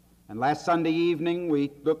 And last Sunday evening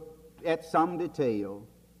we looked at some detail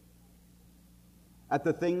at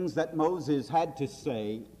the things that Moses had to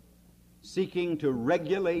say, seeking to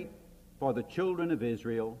regulate for the children of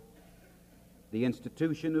Israel the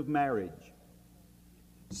institution of marriage,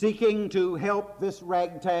 seeking to help this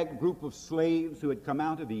ragtag group of slaves who had come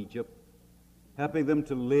out of Egypt, helping them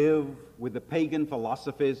to live with the pagan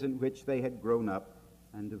philosophies in which they had grown up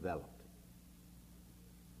and developed.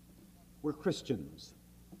 We're Christians.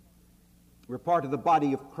 We're part of the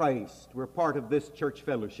body of Christ. We're part of this church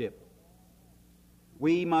fellowship.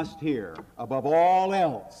 We must hear, above all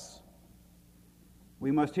else,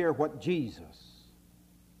 we must hear what Jesus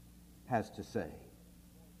has to say.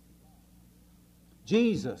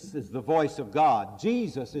 Jesus is the voice of God.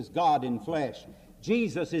 Jesus is God in flesh.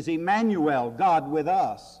 Jesus is Emmanuel, God with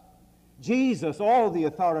us. Jesus, all the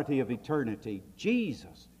authority of eternity.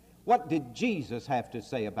 Jesus. What did Jesus have to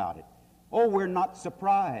say about it? Oh, we're not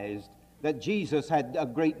surprised that Jesus had a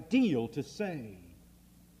great deal to say,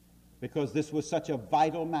 because this was such a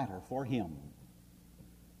vital matter for him,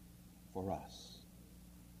 for us.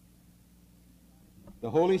 The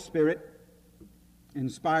Holy Spirit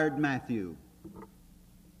inspired Matthew.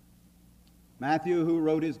 Matthew, who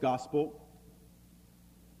wrote his gospel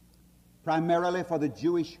primarily for the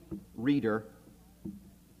Jewish reader.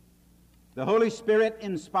 The Holy Spirit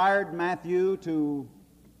inspired Matthew to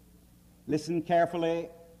listen carefully,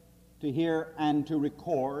 to hear and to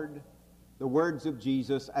record the words of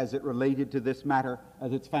Jesus as it related to this matter,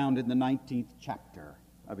 as it's found in the 19th chapter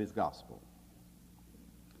of his gospel.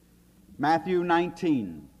 Matthew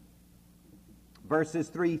 19, verses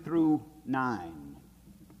 3 through 9.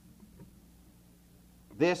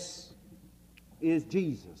 This is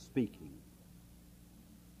Jesus speaking.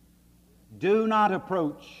 Do not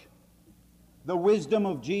approach the wisdom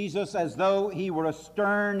of Jesus as though he were a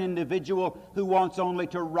stern individual who wants only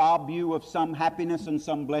to rob you of some happiness and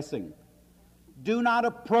some blessing. Do not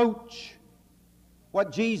approach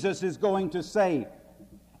what Jesus is going to say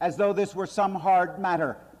as though this were some hard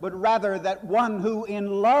matter, but rather that one who in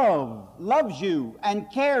love loves you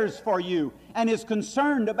and cares for you and is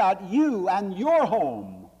concerned about you and your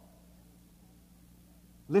home.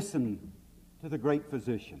 Listen to the great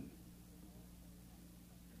physician.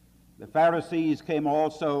 The Pharisees came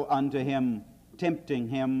also unto him, tempting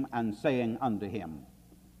him and saying unto him,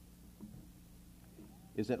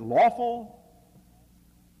 Is it lawful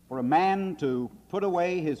for a man to put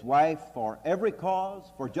away his wife for every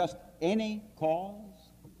cause, for just any cause?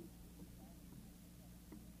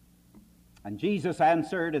 And Jesus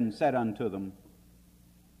answered and said unto them,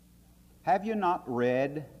 Have you not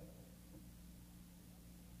read?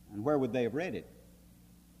 And where would they have read it?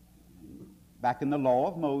 Back in the law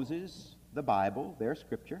of Moses, the Bible, their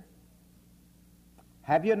scripture.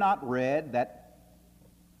 Have you not read that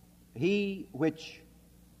he which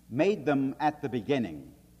made them at the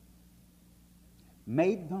beginning,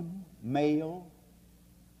 made them male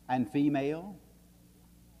and female,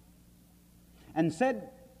 and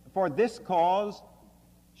said, For this cause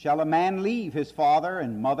shall a man leave his father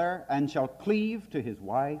and mother, and shall cleave to his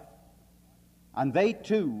wife, and they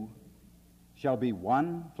two shall be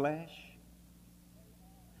one flesh?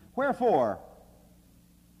 Wherefore,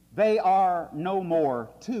 they are no more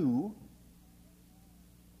two.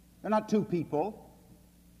 They're not two people,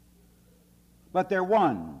 but they're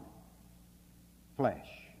one flesh.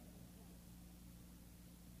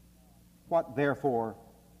 What therefore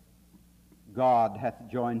God hath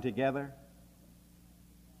joined together,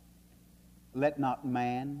 let not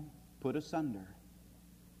man put asunder.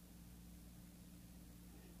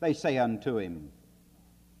 They say unto him,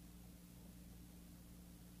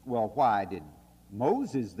 Well, why did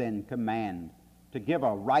Moses then command to give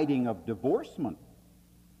a writing of divorcement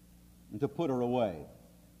and to put her away?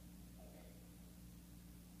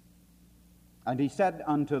 And he said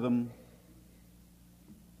unto them,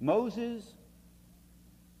 Moses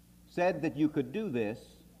said that you could do this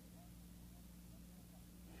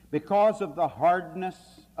because of the hardness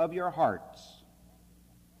of your hearts.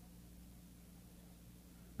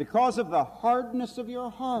 Because of the hardness of your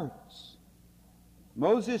hearts,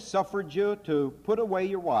 Moses suffered you to put away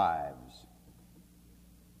your wives.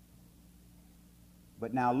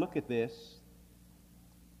 But now look at this.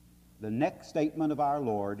 The next statement of our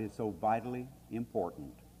Lord is so vitally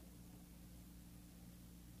important.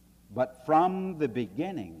 But from the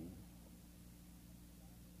beginning,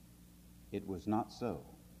 it was not so.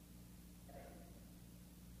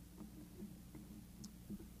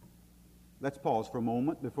 Let's pause for a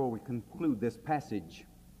moment before we conclude this passage.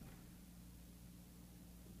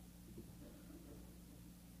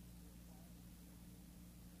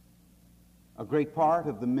 A great part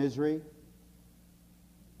of the misery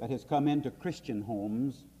that has come into Christian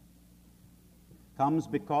homes comes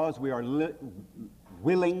because we are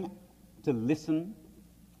willing to listen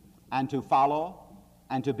and to follow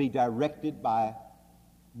and to be directed by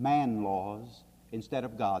man laws instead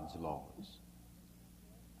of God's laws.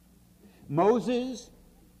 Moses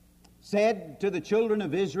said to the children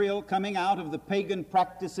of Israel, coming out of the pagan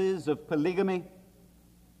practices of polygamy,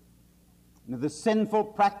 the sinful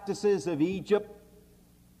practices of Egypt,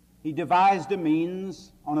 he devised a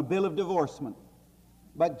means on a bill of divorcement.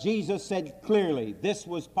 But Jesus said clearly, this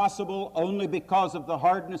was possible only because of the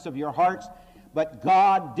hardness of your hearts, but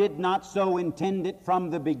God did not so intend it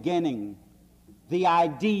from the beginning. The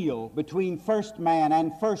ideal between first man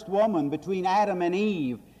and first woman, between Adam and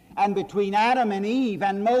Eve, and between Adam and Eve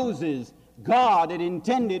and Moses, God had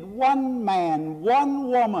intended one man, one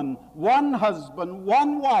woman, one husband,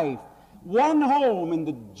 one wife, one home, and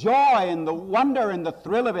the joy and the wonder and the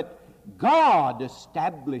thrill of it. God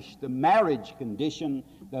established the marriage condition,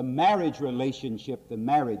 the marriage relationship, the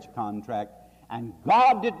marriage contract, and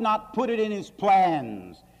God did not put it in His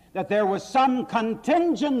plans that there was some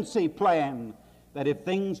contingency plan that if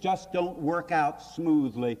things just don't work out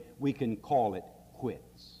smoothly, we can call it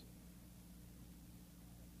quits.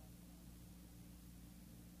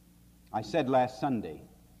 I said last Sunday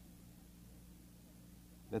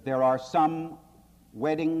that there are some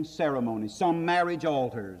wedding ceremonies, some marriage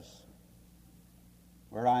altars,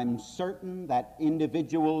 where I'm certain that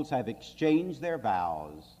individuals have exchanged their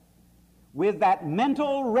vows with that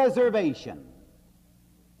mental reservation.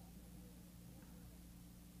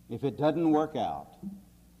 If it doesn't work out,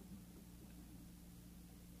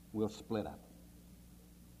 we'll split up.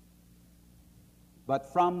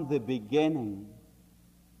 But from the beginning,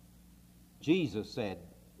 Jesus said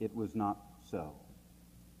it was not so.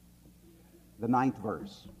 The 9th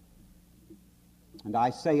verse. And I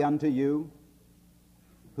say unto you,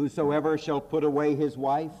 whosoever shall put away his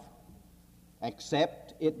wife,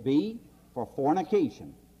 except it be for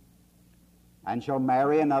fornication, and shall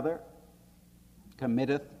marry another,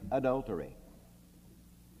 committeth adultery.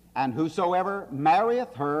 And whosoever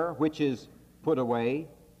marrieth her which is put away,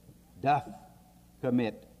 doth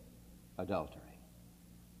commit adultery.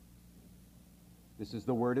 This is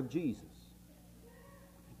the word of Jesus,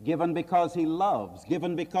 given because He loves,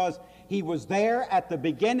 given because He was there at the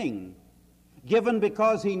beginning, given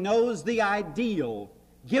because He knows the ideal,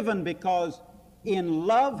 given because in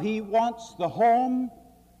love He wants the home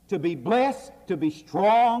to be blessed, to be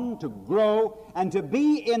strong, to grow, and to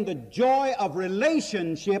be in the joy of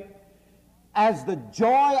relationship as the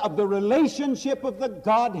joy of the relationship of the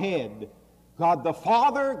Godhead, God the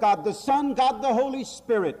Father, God the Son, God the Holy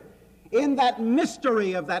Spirit. In that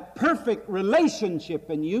mystery of that perfect relationship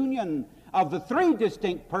and union of the three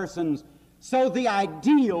distinct persons, so the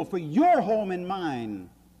ideal for your home and mine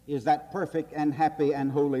is that perfect and happy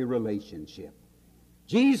and holy relationship.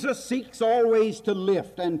 Jesus seeks always to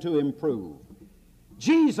lift and to improve.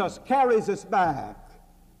 Jesus carries us back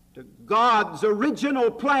to God's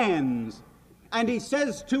original plans, and He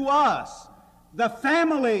says to us, the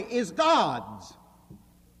family is God's.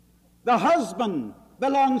 The husband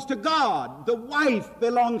belongs to God. The wife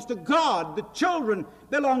belongs to God. The children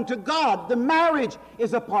belong to God. The marriage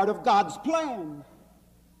is a part of God's plan.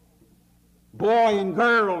 Boy and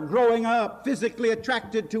girl growing up, physically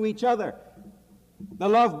attracted to each other. The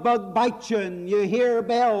love bug bites you, and you hear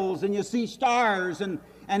bells, and you see stars, and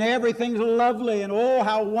everything's lovely, and oh,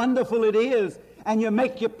 how wonderful it is. And you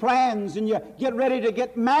make your plans, and you get ready to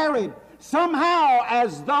get married. Somehow,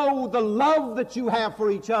 as though the love that you have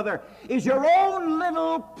for each other is your own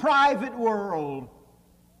little private world,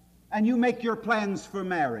 and you make your plans for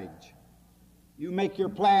marriage. You make your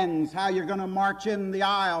plans how you're going to march in the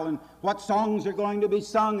aisle, and what songs are going to be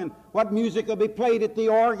sung, and what music will be played at the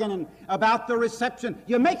organ, and about the reception.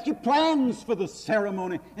 You make your plans for the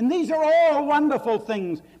ceremony, and these are all wonderful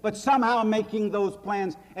things, but somehow making those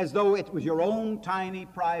plans as though it was your own tiny,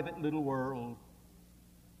 private little world.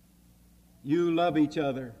 You love each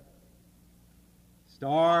other.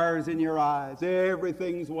 Stars in your eyes.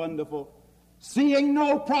 Everything's wonderful. Seeing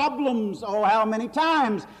no problems. Oh, how many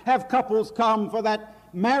times have couples come for that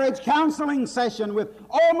marriage counseling session with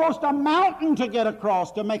almost a mountain to get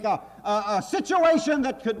across to make a situation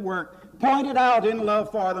that could work, pointed out in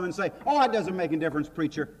love for them and say, oh, it doesn't make a difference,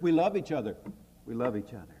 preacher. We love each other. We love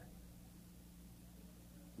each other.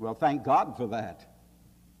 Well, thank God for that.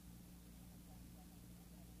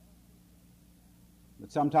 But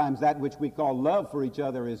But sometimes that which we call love for each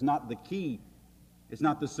other is not the key, is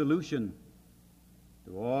not the solution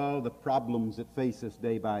to all the problems that face us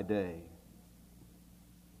day by day.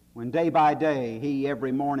 When day by day he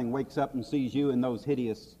every morning wakes up and sees you in those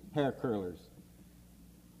hideous hair curlers.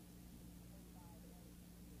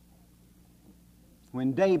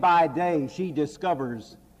 When day by day she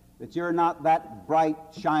discovers that you're not that bright,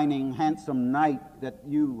 shining, handsome knight that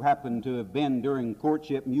you happen to have been during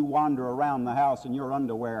courtship, and you wander around the house in your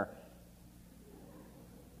underwear.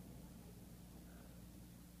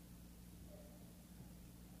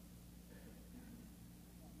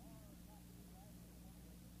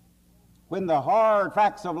 When the hard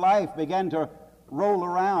facts of life begin to roll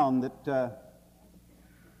around, that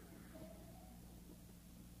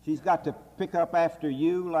she's got to pick up after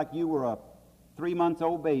you like you were a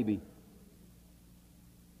 3-month-old baby.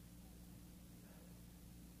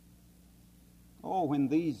 Oh, when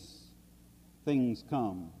these things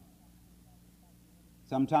come,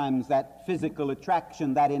 sometimes that physical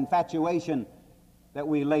attraction, that infatuation that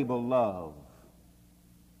we label love,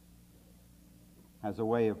 has a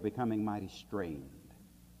way of becoming mighty strained.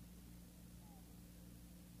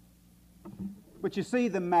 But you see,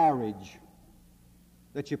 the marriage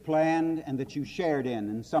that you planned and that you shared in,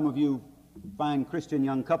 and some of you fine Christian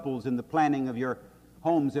young couples in the planning of your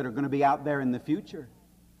homes that are going to be out there in the future,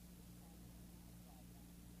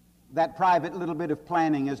 that private little bit of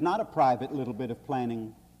planning is not a private little bit of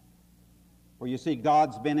planning, where you see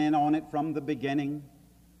God's been in on it from the beginning.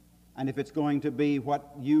 And if it's going to be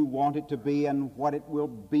what you want it to be and what it will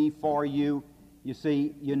be for you, you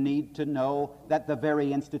see, you need to know that the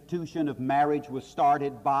very institution of marriage was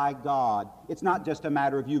started by God. It's not just a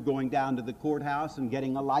matter of you going down to the courthouse and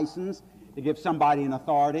getting a license to give somebody an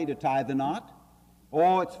authority to tie the knot.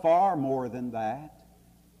 Oh, it's far more than that.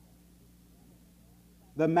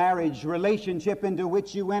 The marriage relationship into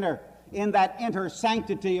which you enter, in that inner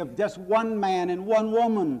sanctity of just one man and one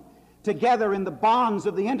woman, together in the bonds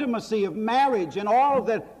of the intimacy of marriage and all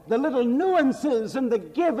the little nuances and the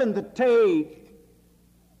give and the take.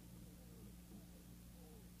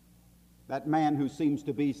 That man who seems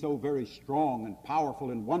to be so very strong and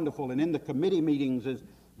powerful and wonderful and in the committee meetings is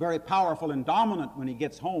very powerful and dominant, when he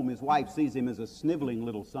gets home his wife sees him as a sniveling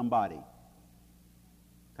little somebody,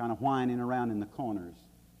 kind of whining around in the corners.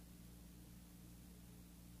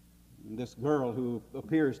 And this girl who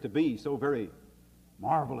appears to be so very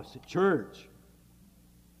marvelous at church,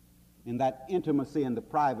 in that intimacy and the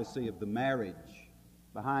privacy of the marriage,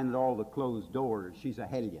 behind all the closed doors, she's a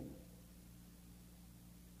hellion,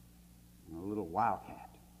 a little wildcat.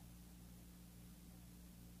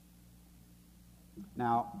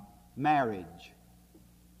 Now, marriage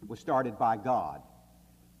was started by God,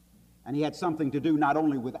 and he had something to do not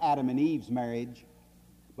only with Adam and Eve's marriage,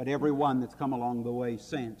 but every one that's come along the way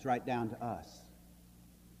since, right down to us.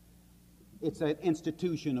 It's an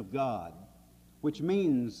institution of God, which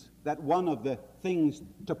means that one of the things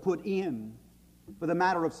to put in for the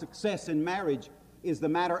matter of success in marriage is the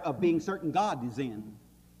matter of being certain God is in,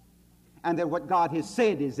 and that what God has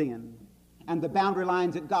said is in, and the boundary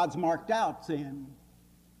lines that God's marked out's in.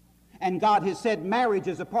 And God has said marriage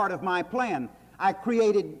is a part of my plan. I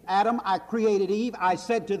created Adam, I created Eve, I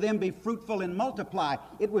said to them, be fruitful and multiply.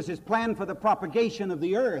 It was his plan for the propagation of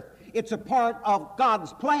the earth. It's a part of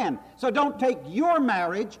God's plan. So don't take your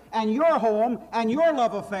marriage and your home and your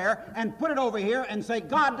love affair and put it over here and say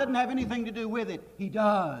God doesn't have anything to do with it. He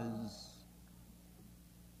does.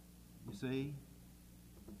 You see?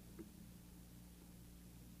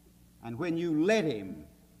 And when you let him,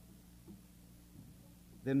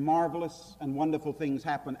 then marvelous and wonderful things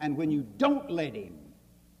happen. And when you don't let him,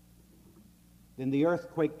 then the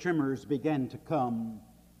earthquake tremors begin to come.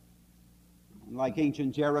 And like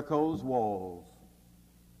ancient Jericho's walls,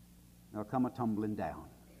 they'll come a-tumbling down.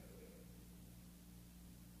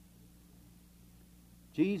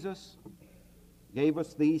 Jesus gave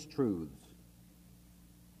us these truths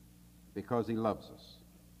because he loves us.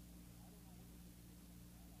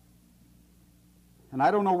 And I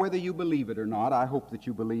don't know whether you believe it or not. I hope that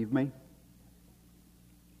you believe me.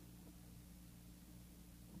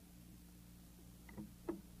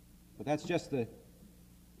 But that's just the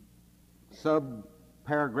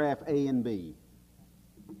sub-paragraph A and B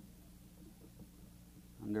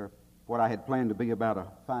under what I had planned to be about a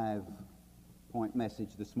 5-point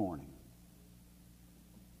message this morning.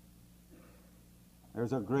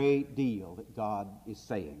 There's a great deal that God is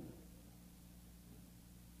saying.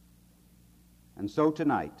 And so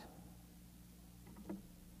tonight,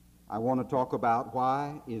 I want to talk about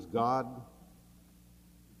why is God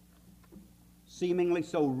seemingly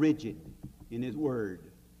so rigid in his word.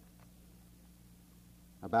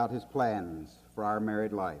 about his plans for our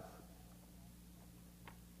married life.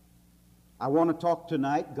 I want to talk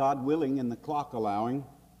tonight, God willing and the clock allowing,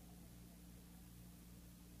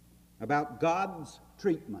 about God's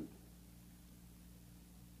treatment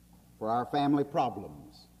for our family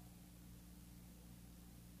problems.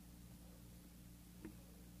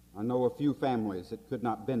 I know a few families that could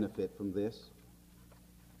not benefit from this.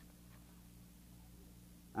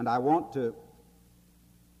 And I want to,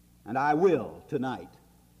 and I will tonight.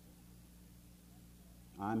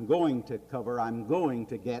 I'm going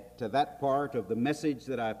to get to that part of the message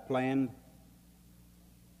that I've planned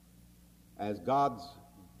as God's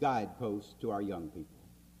guidepost to our young people.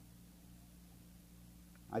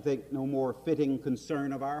 I think no more fitting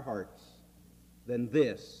concern of our hearts than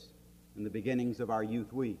this in the beginnings of our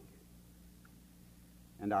youth week,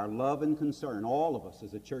 and our love and concern, all of us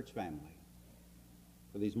as a church family,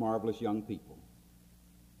 for these marvelous young people.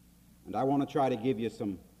 And I want to try to give you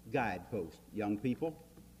some guideposts, young people,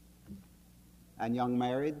 and young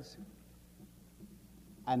marrieds,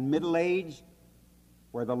 and middle-aged,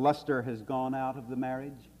 where the luster has gone out of the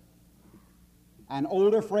marriage, and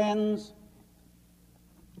older friends,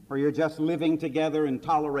 where you're just living together and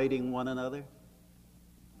tolerating one another.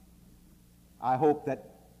 I hope that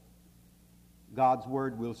God's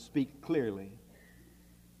Word will speak clearly,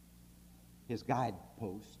 His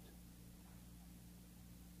guidepost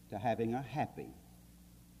to having a happy,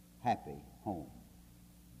 happy home.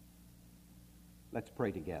 Let's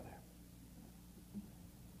pray together.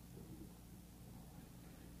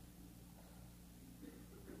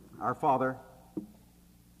 Our Father,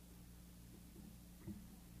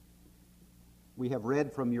 we have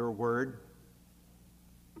read from your word.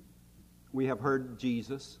 We have heard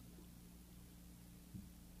Jesus,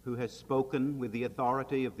 who has spoken with the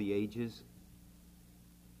authority of the ages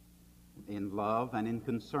in love and in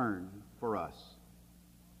concern for us.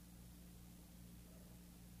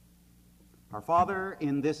 Our Father,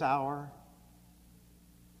 in this hour,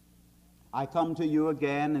 I come to you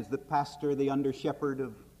again as the pastor, the under-shepherd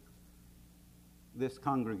of this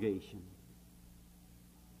congregation.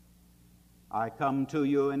 I come to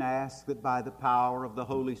you and ask that by the power of the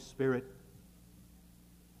Holy Spirit,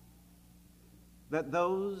 that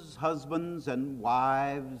those husbands and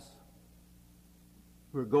wives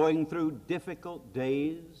who are going through difficult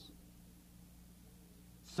days,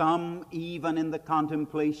 some even in the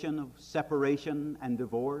contemplation of separation and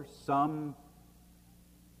divorce, some,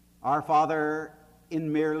 our Father,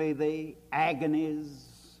 in merely the agonies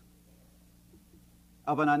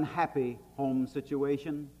of an unhappy home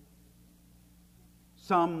situation,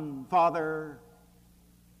 some, Father,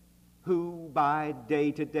 who by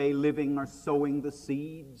day-to-day living are sowing the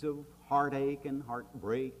seeds of heartache and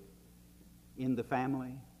heartbreak in the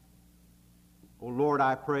family. Oh Lord,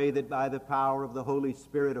 I pray that by the power of the Holy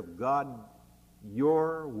Spirit of God,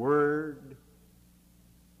 your word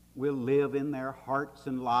will live in their hearts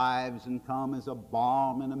and lives and come as a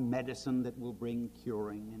balm and a medicine that will bring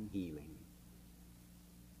curing and healing.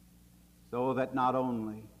 So that not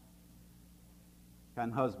only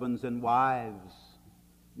can husbands and wives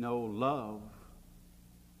know love,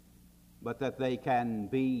 but that they can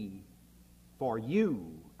be for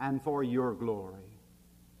you and for your glory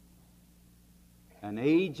an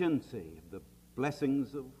agency of the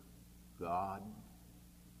blessings of God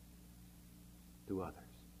to others.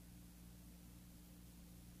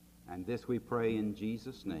 And this we pray in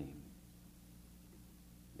Jesus' name.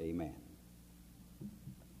 Amen.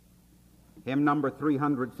 Hymn number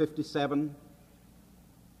 357,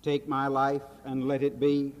 Take my life and let it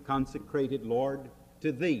be consecrated, Lord,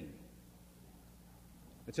 to Thee.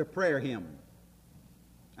 It's a prayer hymn.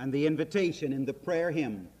 And the invitation in the prayer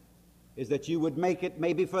hymn is that you would make it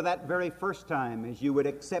maybe for that very first time as you would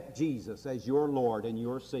accept Jesus as your Lord and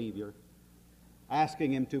your Savior,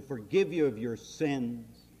 asking Him to forgive you of your sins,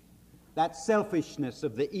 that selfishness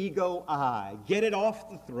of the ego I, get it off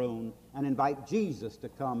the throne and invite Jesus to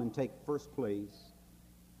come and take first place.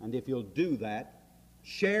 And if you'll do that,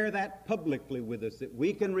 share that publicly with us, that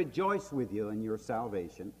we can rejoice with you in your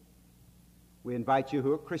salvation. We invite you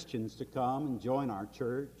who are Christians to come and join our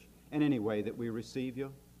church in any way that we receive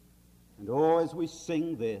you. And oh, as we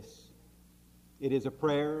sing this, it is a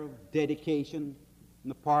prayer of dedication in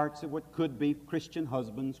the parts of what could be Christian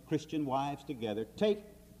husbands, Christian wives together. Take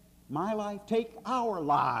my life, take our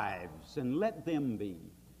lives, and let them be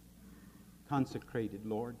consecrated,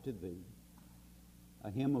 Lord, to Thee.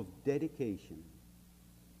 A hymn of dedication.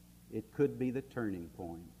 It could be the turning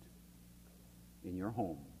point in your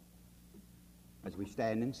home as we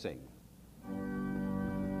stand and sing.